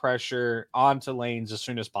gank pressure onto lanes as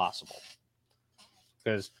soon as possible.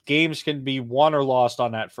 Because games can be won or lost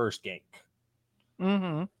on that first gank.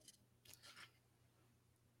 Mm-hmm.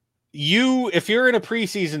 If you're in a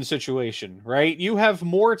preseason situation, right, you have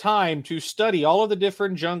more time to study all of the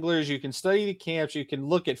different junglers. You can study the camps. You can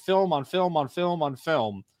look at film on film on film on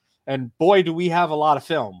film. And boy, do we have a lot of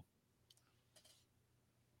film.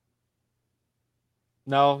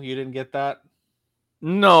 No, you didn't get that?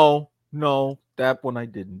 No, that one I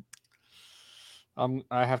didn't.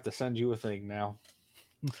 I have to send you a thing now.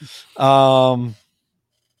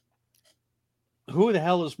 Who the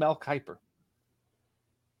hell is Mel Kiper?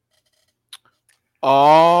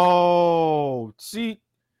 Oh, see,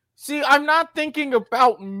 I'm not thinking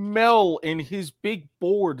about Mel and his big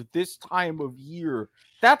board this time of year.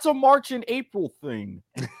 That's a March and April thing.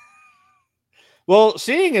 Well,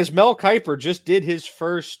 seeing as Mel Kiper just did his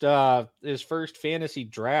first fantasy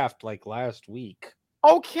draft like last week.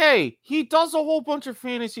 Okay, he does a whole bunch of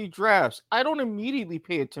fantasy drafts. I don't immediately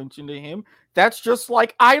pay attention to him. That's just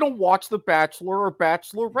like I don't watch The Bachelor or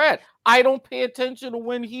Bachelorette. I don't pay attention to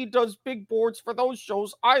when he does big boards for those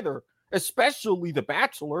shows either, especially The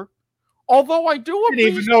Bachelor. Although I didn't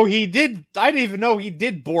even know he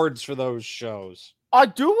did boards for those shows. I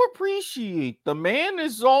do appreciate the man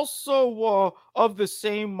is also of the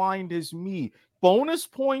same mind as me. Bonus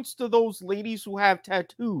points to those ladies who have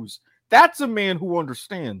tattoos. That's a man who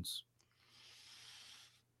understands.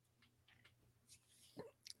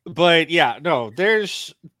 But yeah, no,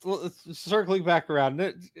 there's circling back around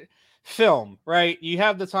film, right? You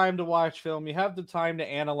have the time to watch film. You have the time to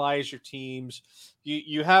analyze your teams.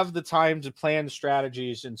 You have the time to plan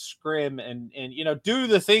strategies and scrim and do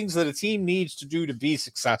the things that a team needs to do to be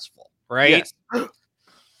successful, right? Yes.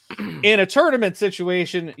 In a tournament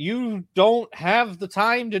situation, you don't have the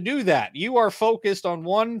time to do that. You are focused on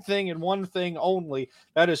one thing and one thing only.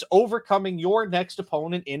 That is overcoming your next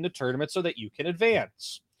opponent in the tournament so that you can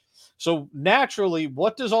advance. So naturally,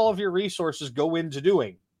 what does all of your resources go into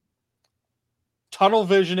doing? Tunnel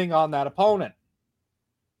visioning on that opponent.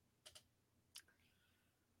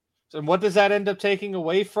 So what does that end up taking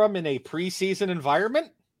away from in a preseason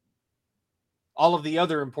environment? All of the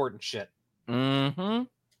other important shit. Mm-hmm.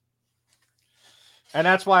 And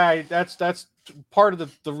that's why that's part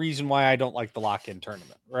of the reason why I don't like the lock-in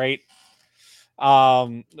tournament, right?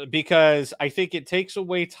 Because I think it takes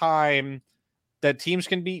away time that teams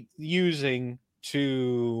can be using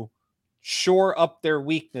to shore up their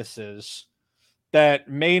weaknesses that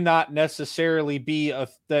may not necessarily be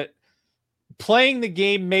that playing the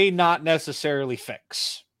game may not necessarily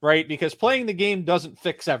fix, right? Because playing the game doesn't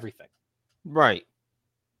fix everything. Right.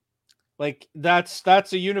 Like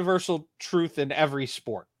that's a universal truth in every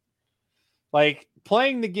sport. Like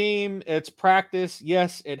playing the game, it's practice.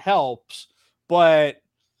 Yes, it helps, but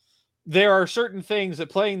there are certain things that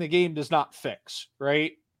playing the game does not fix,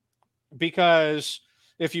 right? Because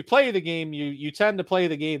if you play the game, you tend to play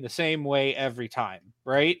the game the same way every time,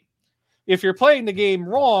 right? If you're playing the game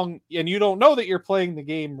wrong and you don't know that you're playing the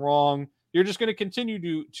game wrong, you're just going to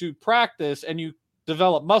continue to practice, and you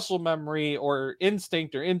develop muscle memory or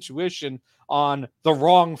instinct or intuition on the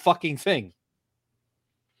wrong fucking thing.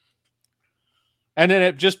 And then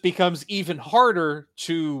it just becomes even harder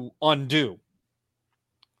to undo.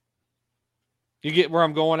 You get where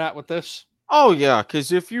I'm going at with this? Oh, yeah,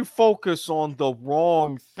 because if you focus on the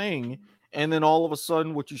wrong thing, and then all of a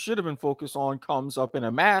sudden what you should have been focused on comes up in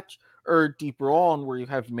a match or deeper on where you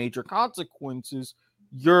have major consequences,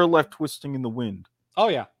 you're left twisting in the wind. Oh,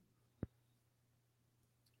 yeah.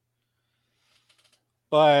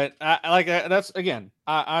 But that's, again,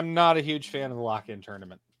 I'm not a huge fan of the lock-in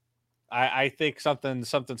tournament. I think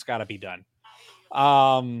something's got to be done.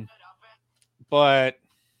 But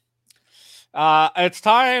it's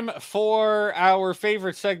time for our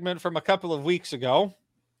favorite segment from a couple of weeks ago.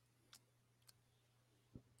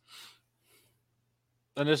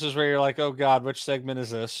 And this is where you're like, oh God, which segment is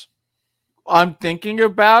this? I'm thinking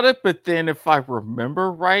about it, but then if I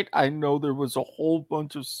remember right, I know there was a whole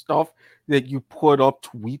bunch of stuff that you put up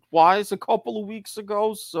tweet-wise a couple of weeks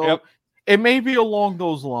ago, so it may be along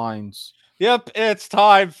those lines. Yep, it's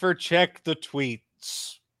time for Check the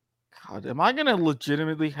Tweets. God, am I gonna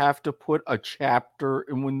legitimately have to put a chapter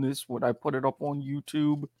in when I put it up on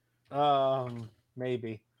YouTube?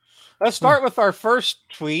 Maybe. Let's start with our first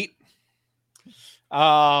tweet.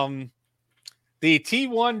 The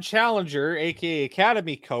T1 Challenger, aka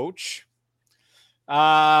Academy Coach.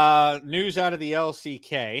 News out of the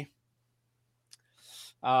LCK.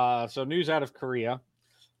 So news out of Korea.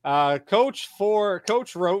 Coach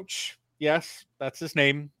Roach. Yes, that's his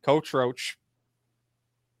name, Coach Roach.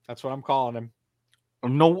 That's what I'm calling him.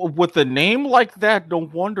 No, with a name like that, no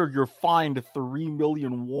wonder you're fined 3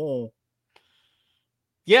 million won.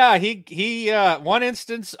 Yeah, he one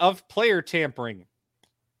instance of player tampering.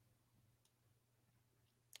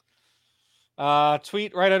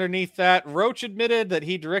 Tweet right underneath that. Roach admitted that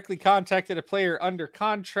he directly contacted a player under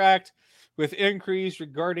contract with inquiries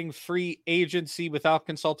regarding free agency without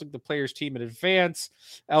consulting the player's team in advance.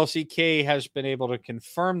 LCK has been able to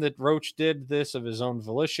confirm that Roach did this of his own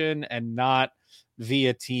volition and not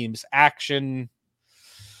via team's action.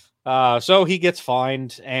 So he gets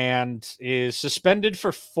fined and is suspended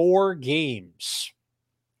for 4 games.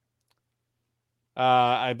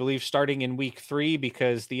 I believe starting in week 3,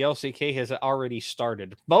 because the LCK has already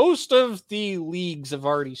started. Most of the leagues have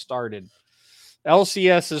already started.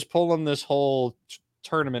 LCS is pulling this whole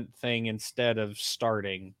tournament thing instead of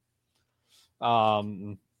starting.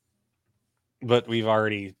 But we've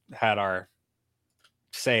already had our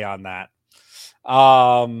say on that.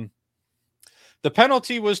 The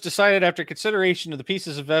penalty was decided after consideration of the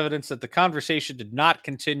pieces of evidence that the conversation did not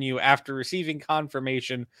continue after receiving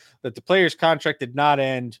confirmation that the player's contract did not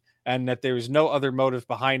end and that there was no other motive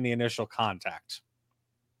behind the initial contact.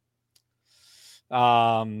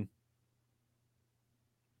 It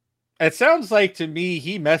sounds like to me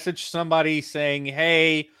he messaged somebody saying,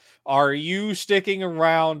 hey, are you sticking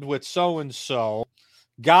around with so-and-so?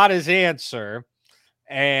 Got his answer,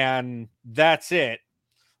 and that's it.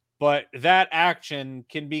 But that action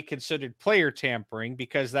can be considered player tampering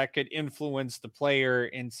because that could influence the player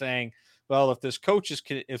in saying, well, if this coach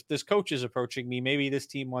is approaching me, maybe this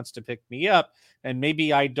team wants to pick me up, and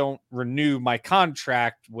maybe I don't renew my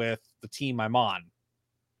contract with the team I'm on.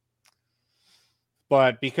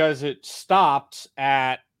 But because it stopped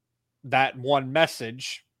at that one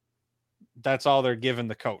message, that's all they're giving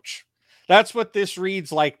the coach. That's what this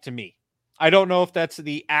reads like to me. I don't know if that's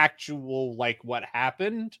the actual, like, what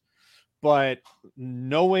happened, but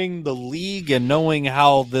knowing the league and knowing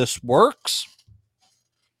how this works,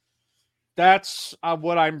 that's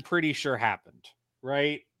what I'm pretty sure happened,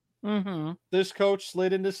 right? Mm-hmm. This coach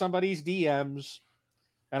slid into somebody's DMs,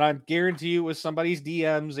 and I guarantee you it was somebody's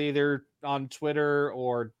DMs, either on Twitter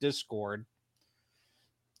or Discord,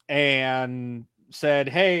 and said,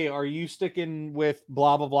 hey, are you sticking with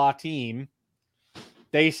blah, blah, blah team?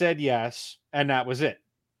 They said yes, and that was it.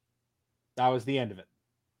 That was the end of it.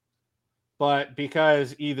 But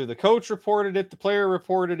because either the coach reported it, the player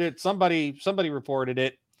reported it, somebody reported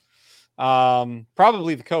it,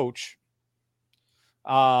 probably the coach,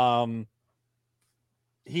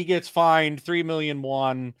 he gets fined 3 million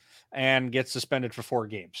won and gets suspended for 4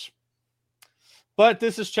 games. But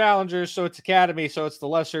this is Challengers, so it's Academy, so it's the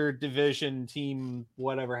lesser division team,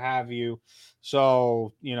 whatever have you.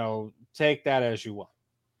 So, take that as you will.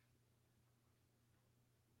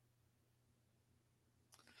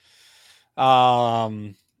 We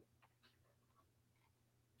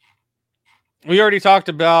already talked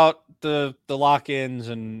about the lock-ins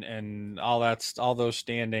and all those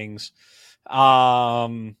standings.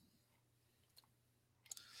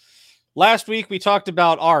 Last week we talked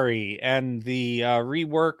about Ari and the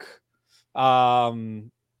rework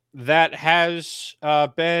that has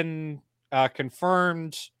been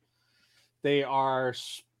confirmed. They are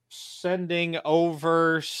sending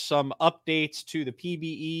over some updates to the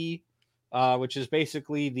PBE, which is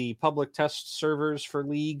basically the public test servers for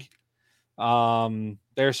League.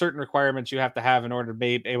 There are certain requirements you have to have in order to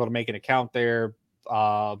be able to make an account there,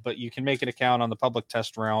 but you can make an account on the public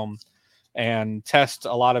test realm and test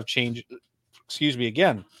a lot of change.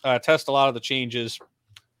 Test a lot of the changes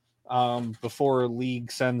before League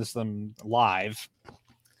sends them live.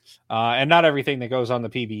 And not everything that goes on the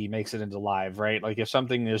PBE makes it into live, right? Like if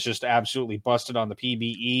something is just absolutely busted on the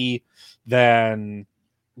PBE, then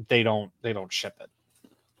they don't ship it.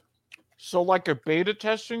 So like a beta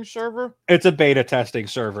testing server? It's a beta testing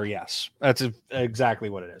server, yes. That's exactly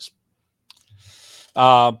what it is.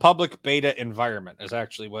 Public beta environment is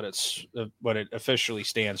actually what it officially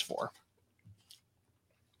stands for.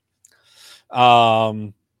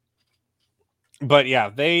 But yeah,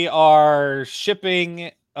 they are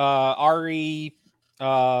shipping Ari,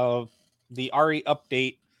 the Ari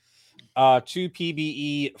update to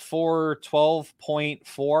PBE for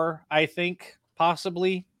 12.4, I think,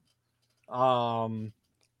 possibly.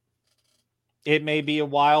 It may be a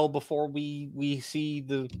while before we see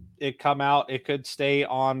it come out. It could stay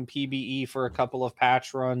on PBE for a couple of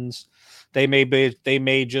patch runs. They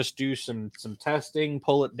may just do some testing,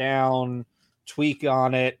 pull it down, tweak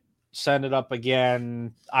on it, send it up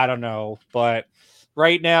again. I don't know, but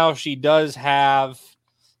right now she does have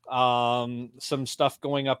some stuff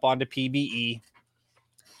going up onto PBE.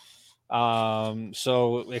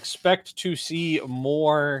 So expect to see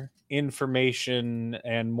more information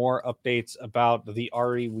and more updates about the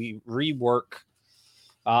Ari rework.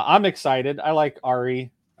 I'm excited. I like Ari.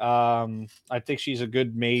 I think she's a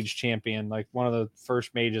good mage champion, like one of the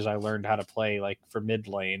first mages I learned how to play, like for mid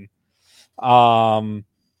lane.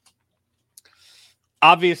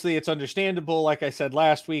 Obviously, it's understandable, like I said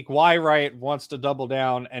last week, why Riot wants to double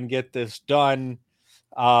down and get this done.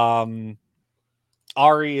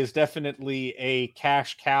 Ari is definitely a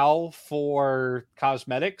cash cow for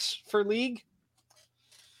cosmetics for League.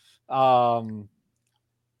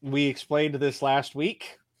 We explained this last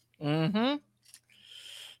week. Mm-hmm.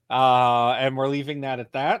 And we're leaving that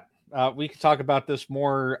at that. We could talk about this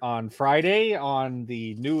more on Friday on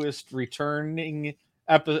the newest returning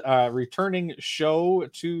show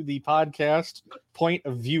to the podcast, Point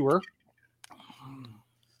of Viewer.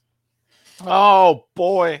 Oh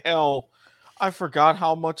boy, hell. I forgot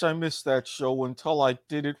how much I missed that show until I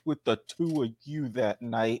did it with the two of you that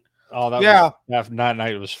night. Oh, that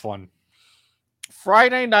night was fun.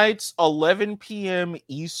 Friday nights, 11 p.m.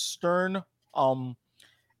 Eastern.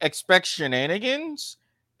 Expect shenanigans,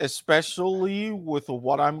 especially with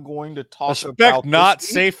what I'm going to talk about. Expect not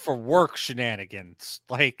safe for work shenanigans.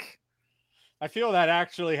 Like, I feel that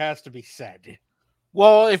actually has to be said.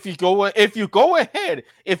 Well, if you go ahead,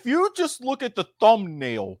 if you just look at the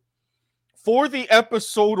thumbnail for the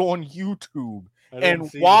episode on YouTube and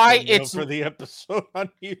why it's for the episode on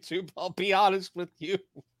YouTube, I'll be honest with you.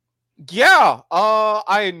 Yeah,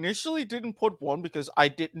 I initially didn't put one because I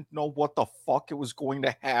didn't know what the fuck it was going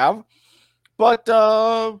to have. But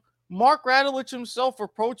Mark Radulich himself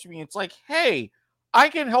approached me. It's like, hey, I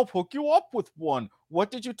can help hook you up with one. What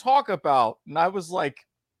did you talk about? And I was like,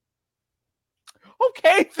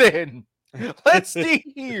 okay, then. Let's see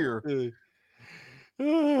here.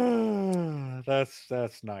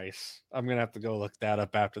 That's nice. I'm gonna have to go look that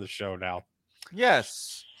up after the show now.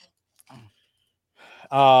 Yes.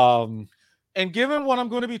 Um, And given what I'm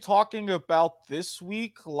going to be talking about this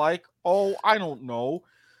week, like, I don't know,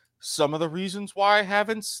 some of the reasons why I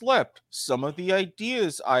haven't slept, some of the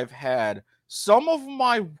ideas I've had, some of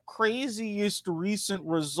my craziest recent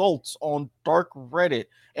results on Dark Reddit,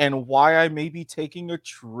 and why I may be taking a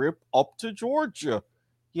trip up to Georgia.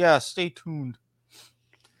 Yeah, stay tuned.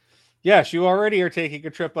 yes, you already are taking a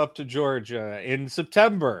trip up to Georgia in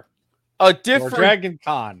September A for different Dragon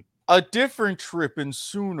Con. a different trip and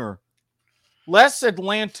sooner. Less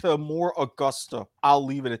Atlanta, more Augusta. I'll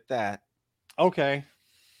leave it at that. Okay.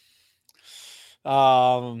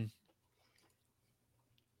 Oh,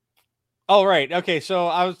 right. Okay, so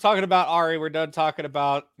I was talking about Ari. We're done talking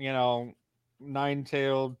about,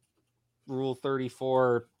 Nine-Tailed Rule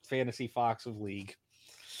 34 Fantasy Fox of League.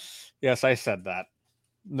 Yes, I said that.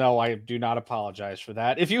 No, I do not apologize for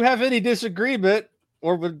that. If you have any disagreement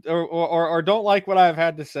or don't like what I've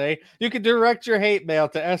had to say, you can direct your hate mail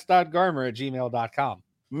to s.garmer@gmail.com.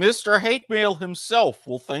 Mr. Hate Mail himself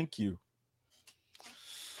will thank you.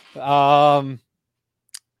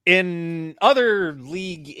 In other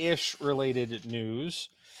league-ish related news,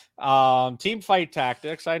 Team Fight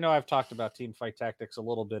Tactics. I know I've talked about Team Fight Tactics a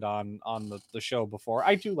little bit on the show before.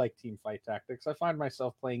 I do like Team Fight Tactics. I find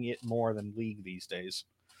myself playing it more than League these days.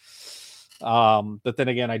 But then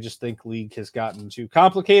again, I just think League has gotten too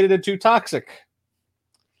complicated and too toxic.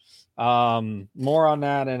 More on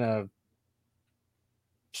that in a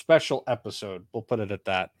special episode. We'll put it at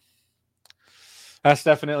that. That's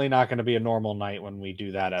definitely not going to be a normal night when we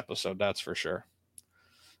do that episode. That's for sure.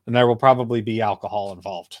 And there will probably be alcohol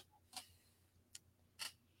involved.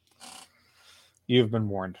 You've been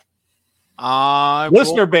warned.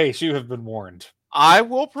 Listener base, you have been warned. I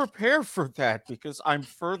will prepare for that because I'm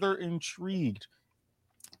further intrigued.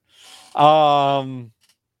 The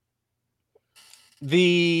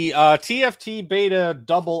TFT beta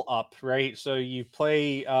double up, right? So you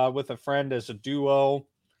play with a friend as a duo,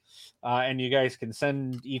 and you guys can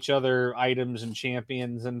send each other items and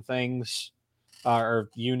champions and things, or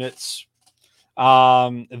units.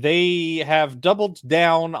 They have doubled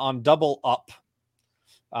down on double up.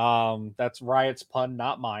 That's Riot's pun,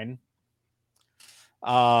 not mine.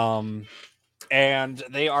 And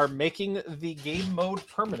they are making the game mode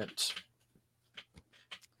permanent.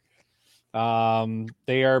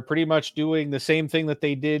 They are pretty much doing the same thing that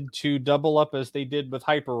they did to double up as they did with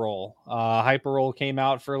Hyperroll. Hyperroll came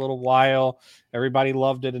out for a little while. Everybody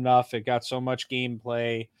loved it enough. It got so much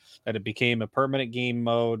gameplay that it became a permanent game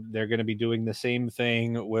mode. They're going to be doing the same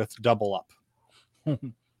thing with double up.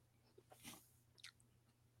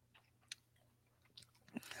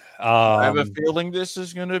 I have a feeling this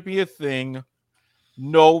is going to be a thing.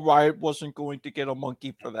 No, Riot wasn't going to get a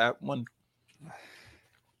monkey for that one.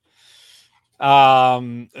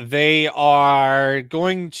 They are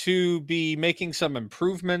going to be making some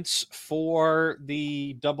improvements for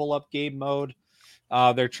the double up game mode.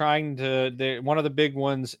 They're trying to, one of the big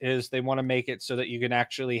ones is they want to make it so that you can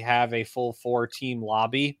actually have a full 4-team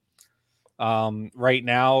lobby. Right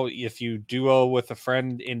now, if you duo with a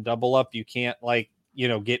friend in double up, you can't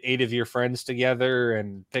get 8 of your friends together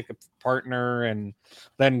and pick a partner and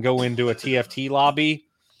then go into a TFT lobby.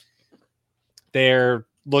 They're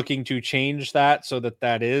looking to change that so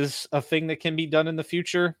that is a thing that can be done in the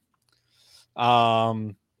future.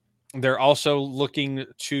 They're also looking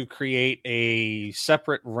to create a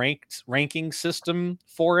separate ranking system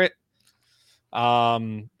for it.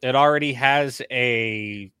 It already has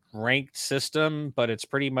a ranked system, but it's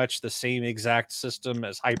pretty much the same exact system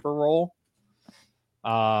as Hyperroll.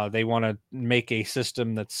 They want to make a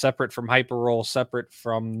system that's separate from Hyperroll, separate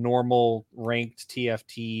from normal ranked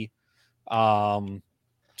TFT,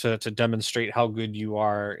 to demonstrate how good you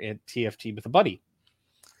are at TFT with a buddy.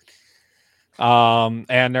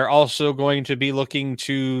 And they're also going to be looking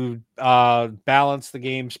to balance the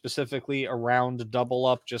game specifically around double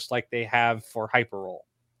up, just like they have for Hyperroll.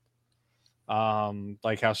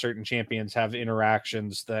 Like how certain champions have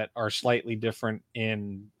interactions that are slightly different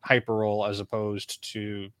in Hyperroll as opposed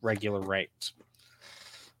to regular ranked.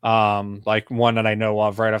 Like one that I know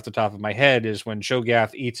of right off the top of my head is when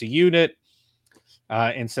Shogath eats a unit,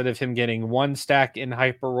 instead of him getting 1 stack in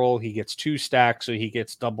Hyperroll, he gets 2 stacks, so he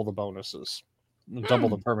gets double the bonuses, double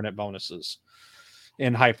the permanent bonuses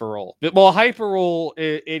in Hyperroll. Well, Hyperroll,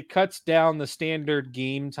 it cuts down the standard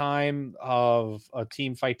game time of a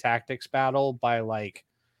team fight tactics battle by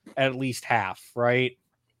at least half, right?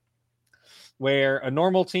 where a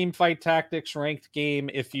normal team fight tactics ranked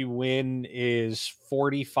game, if you win, is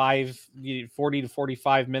 40 to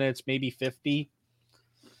 45 minutes, maybe 50.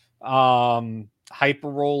 Hyper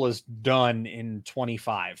roll is done in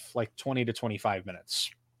 25, like 20 to 25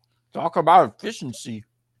 minutes. Talk about efficiency.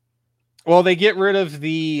 Well, they get rid of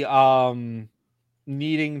the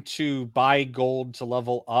needing to buy gold to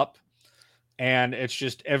level up, and it's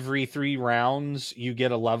just every 3 rounds you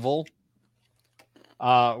get a level,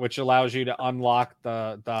 which allows you to unlock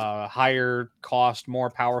the higher cost, more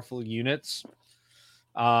powerful units.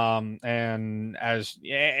 And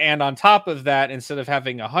on top of that, instead of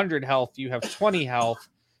having 100 health, you have 20 health,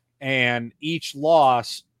 and each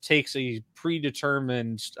loss takes a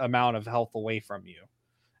predetermined amount of health away from you.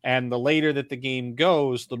 And the later that the game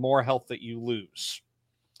goes, the more health that you lose.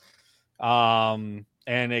 And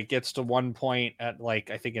it gets to one point at like,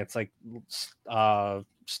 I think it's like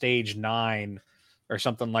stage 9 or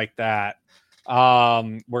something like that,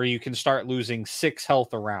 where you can start losing 6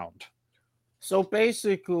 health a round. So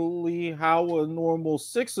basically, how a normal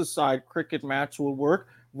 6-a-side cricket match will work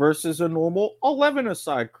versus a normal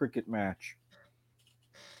 11-a-side cricket match.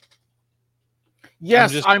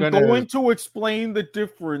 Yes, I'm going to explain the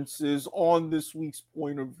differences on this week's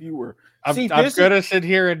point of viewer. I'm going to sit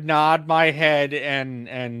here and nod my head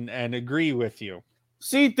and agree with you.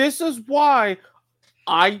 See, this is why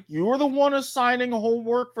you're the one assigning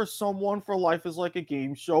homework for someone for Life is Like a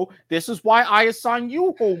Game Show. This is why I assign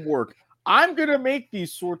you homework. I'm going to make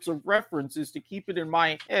these sorts of references to keep it in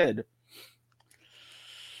my head.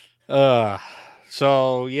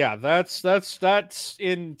 So yeah, that's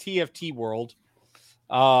in TFT world.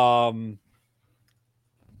 Other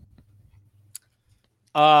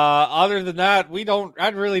than that, I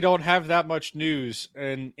really don't have that much news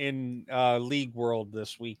in League world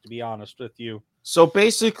this week, to be honest with you. So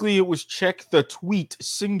basically it was check the tweet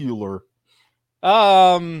singular.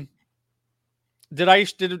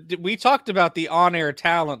 Did we talked about the on-air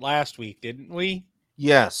talent last week, didn't we?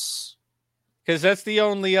 Yes. Because that's the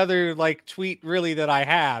only other like tweet really that I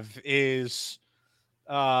have is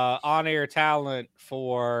on-air talent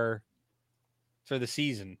for the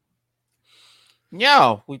season.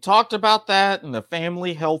 Yeah, we talked about that and the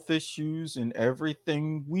family health issues and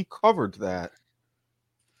everything. We covered that.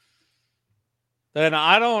 Then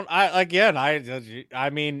I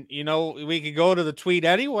mean, you know, we could go to the tweet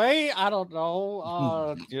anyway. I don't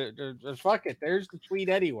know. Fuck it. There's the tweet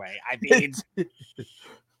anyway. I mean,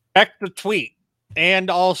 check the tweet and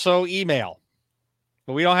also email.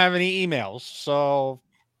 But we don't have any emails. So,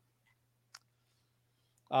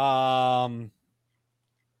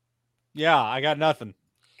 yeah, I got nothing.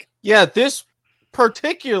 Yeah, this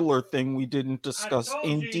particular thing we didn't discuss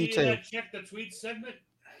in detail. Check the tweet segment.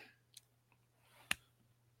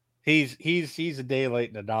 He's a day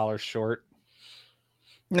late and $1 short.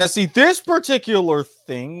 Now, see, this particular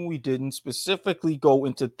thing, we didn't specifically go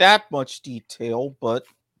into that much detail, but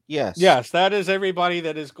yes. Yes, that is everybody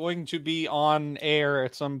that is going to be on air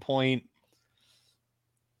at some point.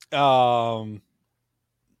 Yeah.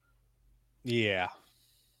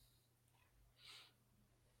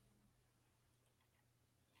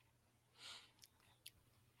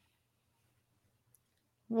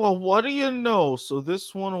 Well, what do you know? So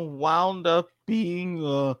this one wound up being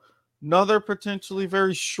another potentially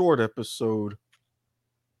very short episode.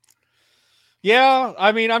 Yeah,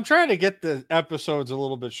 I mean, I'm trying to get the episodes a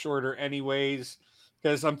little bit shorter anyways,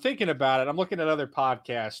 because I'm thinking about it. I'm looking at other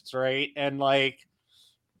podcasts, right? And like,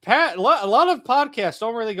 a lot of podcasts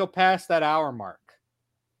don't really go past that hour mark.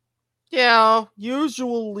 Yeah,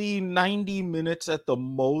 usually 90 minutes at the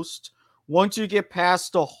most. Once you get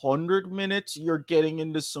past 100 minutes, you're getting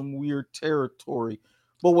into some weird territory.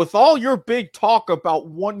 But with all your big talk about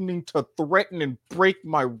wanting to threaten and break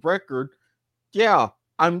my record, yeah,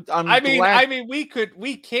 I mean,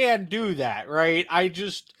 we can do that, right? I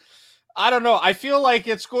don't know. I feel like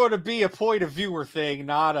it's going to be a point of viewer thing,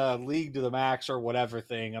 not a League to the Max or whatever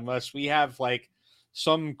thing, unless we have like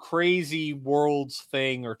some crazy Worlds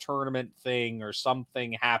thing or tournament thing or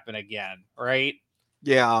something happen again, right?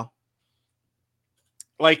 Yeah.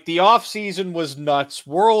 Like the off season was nuts.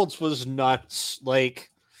 Worlds was nuts.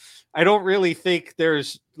 Like, I don't really think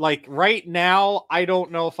there's like right now, I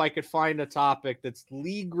don't know if I could find a topic that's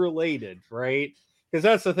league related, right? Because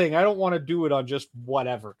that's the thing. I don't want to do it on just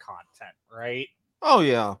whatever content, right? Oh,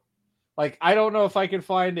 yeah. Like, I don't know if I could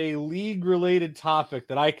find a league related topic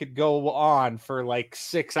that I could go on for like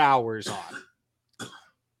 6 hours on.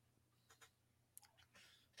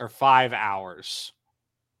 Or 5 hours.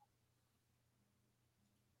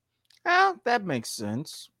 Yeah, that makes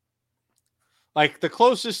sense. Like, the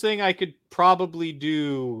closest thing I could probably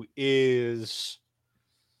do is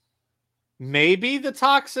maybe the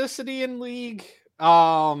toxicity in League.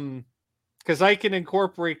 Because I can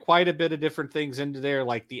incorporate quite a bit of different things into there,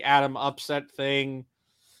 like the Atom upset thing.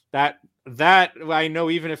 That I know,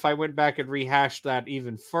 even if I went back and rehashed that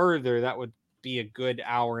even further, that would be a good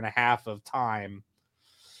hour and a half of time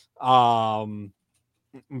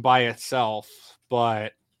by itself.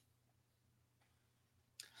 But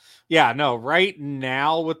yeah, no, right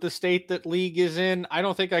now with the state that League is in, I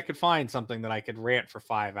don't think I could find something that I could rant for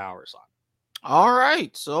 5 hours on. All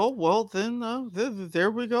right. So, well, then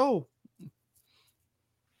there we go.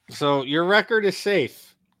 So your record is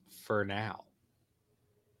safe for now.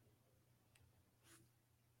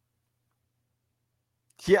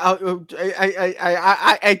 Yeah,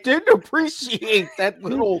 I didn't appreciate that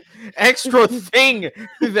little extra thing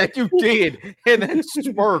that you did and that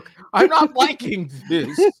smirk. I'm not liking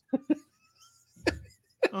this.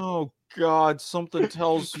 Oh God, something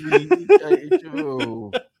tells me.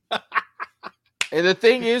 And the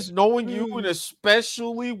thing is, knowing you, and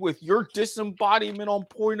especially with your disembodiment on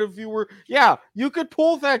point of viewer, yeah, you could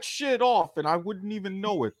pull that shit off, and I wouldn't even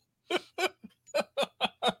know it.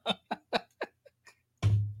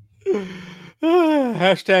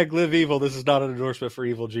 Hashtag live evil. This is not an endorsement for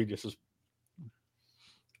evil geniuses.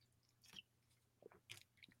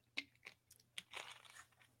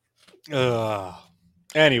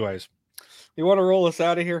 Anyways, you want to roll us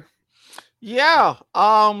out of here? Yeah.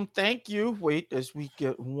 Thank you. Wait, as we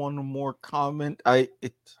get one more comment,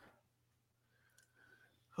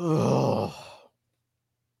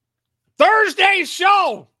 Thursday's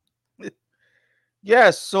show.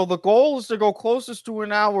 Yes, so the goal is to go closest to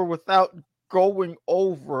an hour without going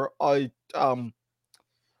over.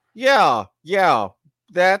 Yeah,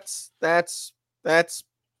 that's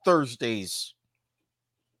Thursdays.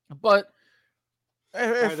 But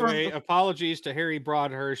by the way, apologies to Harry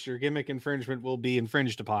Broadhurst. Your gimmick infringement will be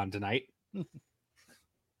infringed upon tonight.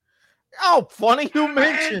 Oh, funny you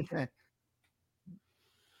mentioned that.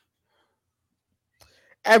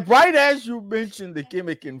 And right as you mentioned the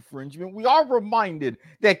gimmick infringement, we are reminded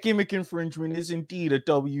that gimmick infringement is indeed a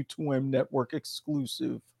W2M network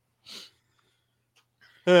exclusive.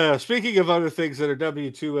 Speaking of other things that are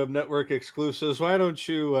W2M network exclusives, why don't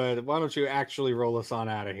you actually roll us on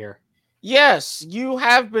out of here? Yes, you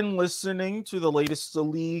have been listening to the latest The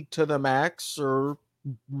League to the Max or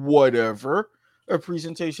whatever, a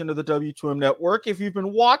presentation of the W2M Network. If you've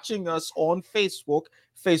been watching us on Facebook,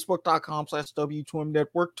 facebook.com/W2M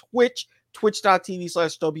Network, Twitch,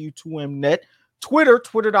 twitch.tv/W2M Net, Twitter,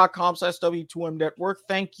 twitter.com/W2M Network.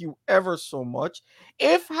 Thank you ever so much.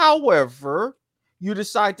 If, however, you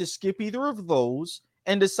decide to skip either of those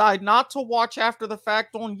and decide not to watch after the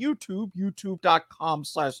fact on YouTube,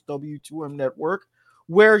 youtube.com/W2M Network,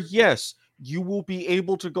 where, yes, you will be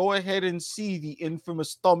able to go ahead and see the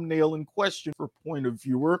infamous thumbnail in question for point of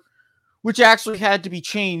viewer, which actually had to be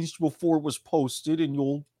changed before it was posted, and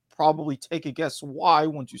you'll probably take a guess why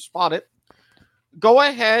once you spot it. Go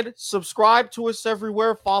ahead, subscribe to us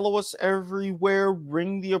everywhere, follow us everywhere,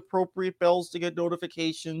 ring the appropriate bells to get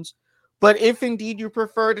notifications. But if indeed you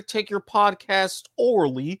prefer to take your podcast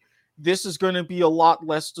orally, this is going to be a lot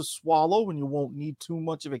less to swallow and you won't need too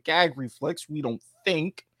much of a gag reflex, we don't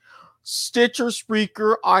think. Stitcher,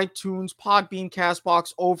 Spreaker, iTunes, Podbean,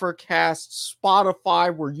 CastBox, Overcast,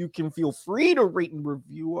 Spotify, where you can feel free to rate and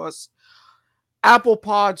review us. Apple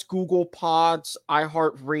Pods, Google Pods,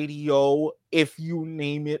 iHeartRadio, if you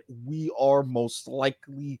name it, we are most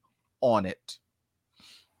likely on it.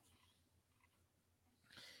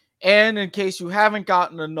 And in case you haven't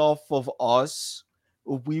gotten enough of us,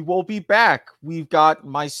 we will be back. We've got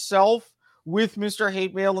myself with Mr.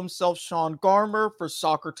 Hate Mail himself, Sean Garmer, for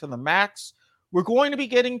Soccer to the Max. We're going to be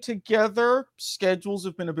getting together. Schedules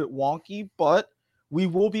have been a bit wonky, but we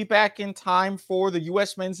will be back in time for the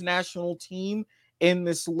U.S. men's national team in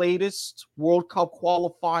this latest World Cup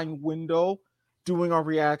qualifying window, doing our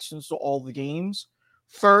reactions to all the games.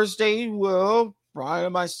 Thursday, Brian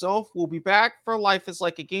and myself will be back for Life is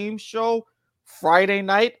Like a Game show. Friday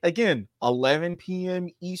night, again, 11 p.m.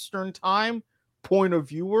 Eastern time. Point of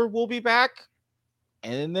Viewer will be back.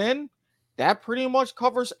 And then that pretty much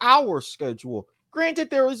covers our schedule. Granted,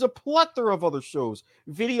 there is a plethora of other shows.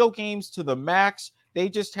 Video Games to the Max. They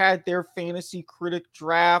just had their Fantasy Critic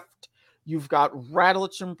draft. You've got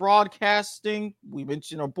Rattlich and Broadcasting. We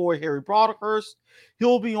mentioned our boy Harry Broadhurst.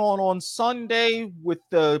 He'll be on Sunday with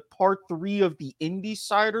the part 3 of the Indie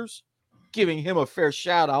Siders, giving him a fair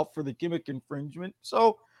shout out for the gimmick infringement.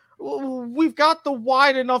 So we've got the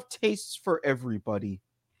wide enough tastes for everybody.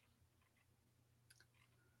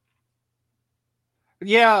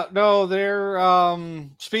 Yeah, no, they're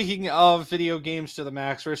speaking of video games to the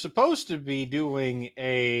max, we're supposed to be doing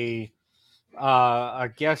a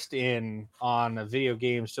guest in on a video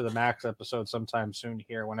games to the max episode sometime soon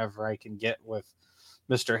here whenever I can get with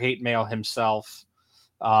Mr. Hate Mail himself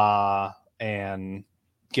and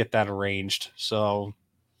get that arranged. So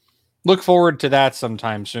look forward to that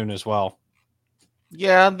sometime soon as well.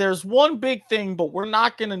 Yeah, there's one big thing, but we're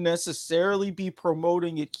not going to necessarily be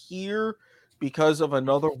promoting it here because of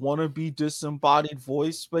another wannabe disembodied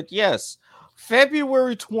voice. But yes,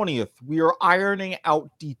 February 20th, we are ironing out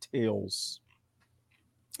details.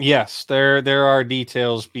 Yes, there are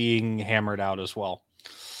details being hammered out as well.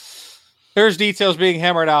 There's details being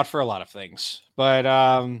hammered out for a lot of things. But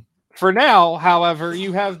for now, however,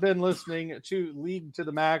 you have been listening to League to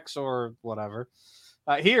the Max or whatever.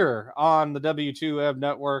 Here on the W2M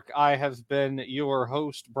Network, I have been your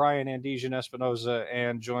host, Brian Andesian Espinoza,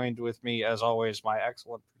 and joined with me, as always, my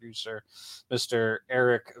excellent producer, Mr.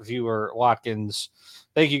 Eric Viewer Watkins.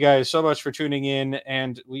 Thank you guys so much for tuning in,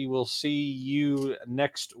 and we will see you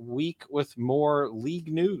next week with more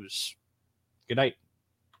league news. Good night.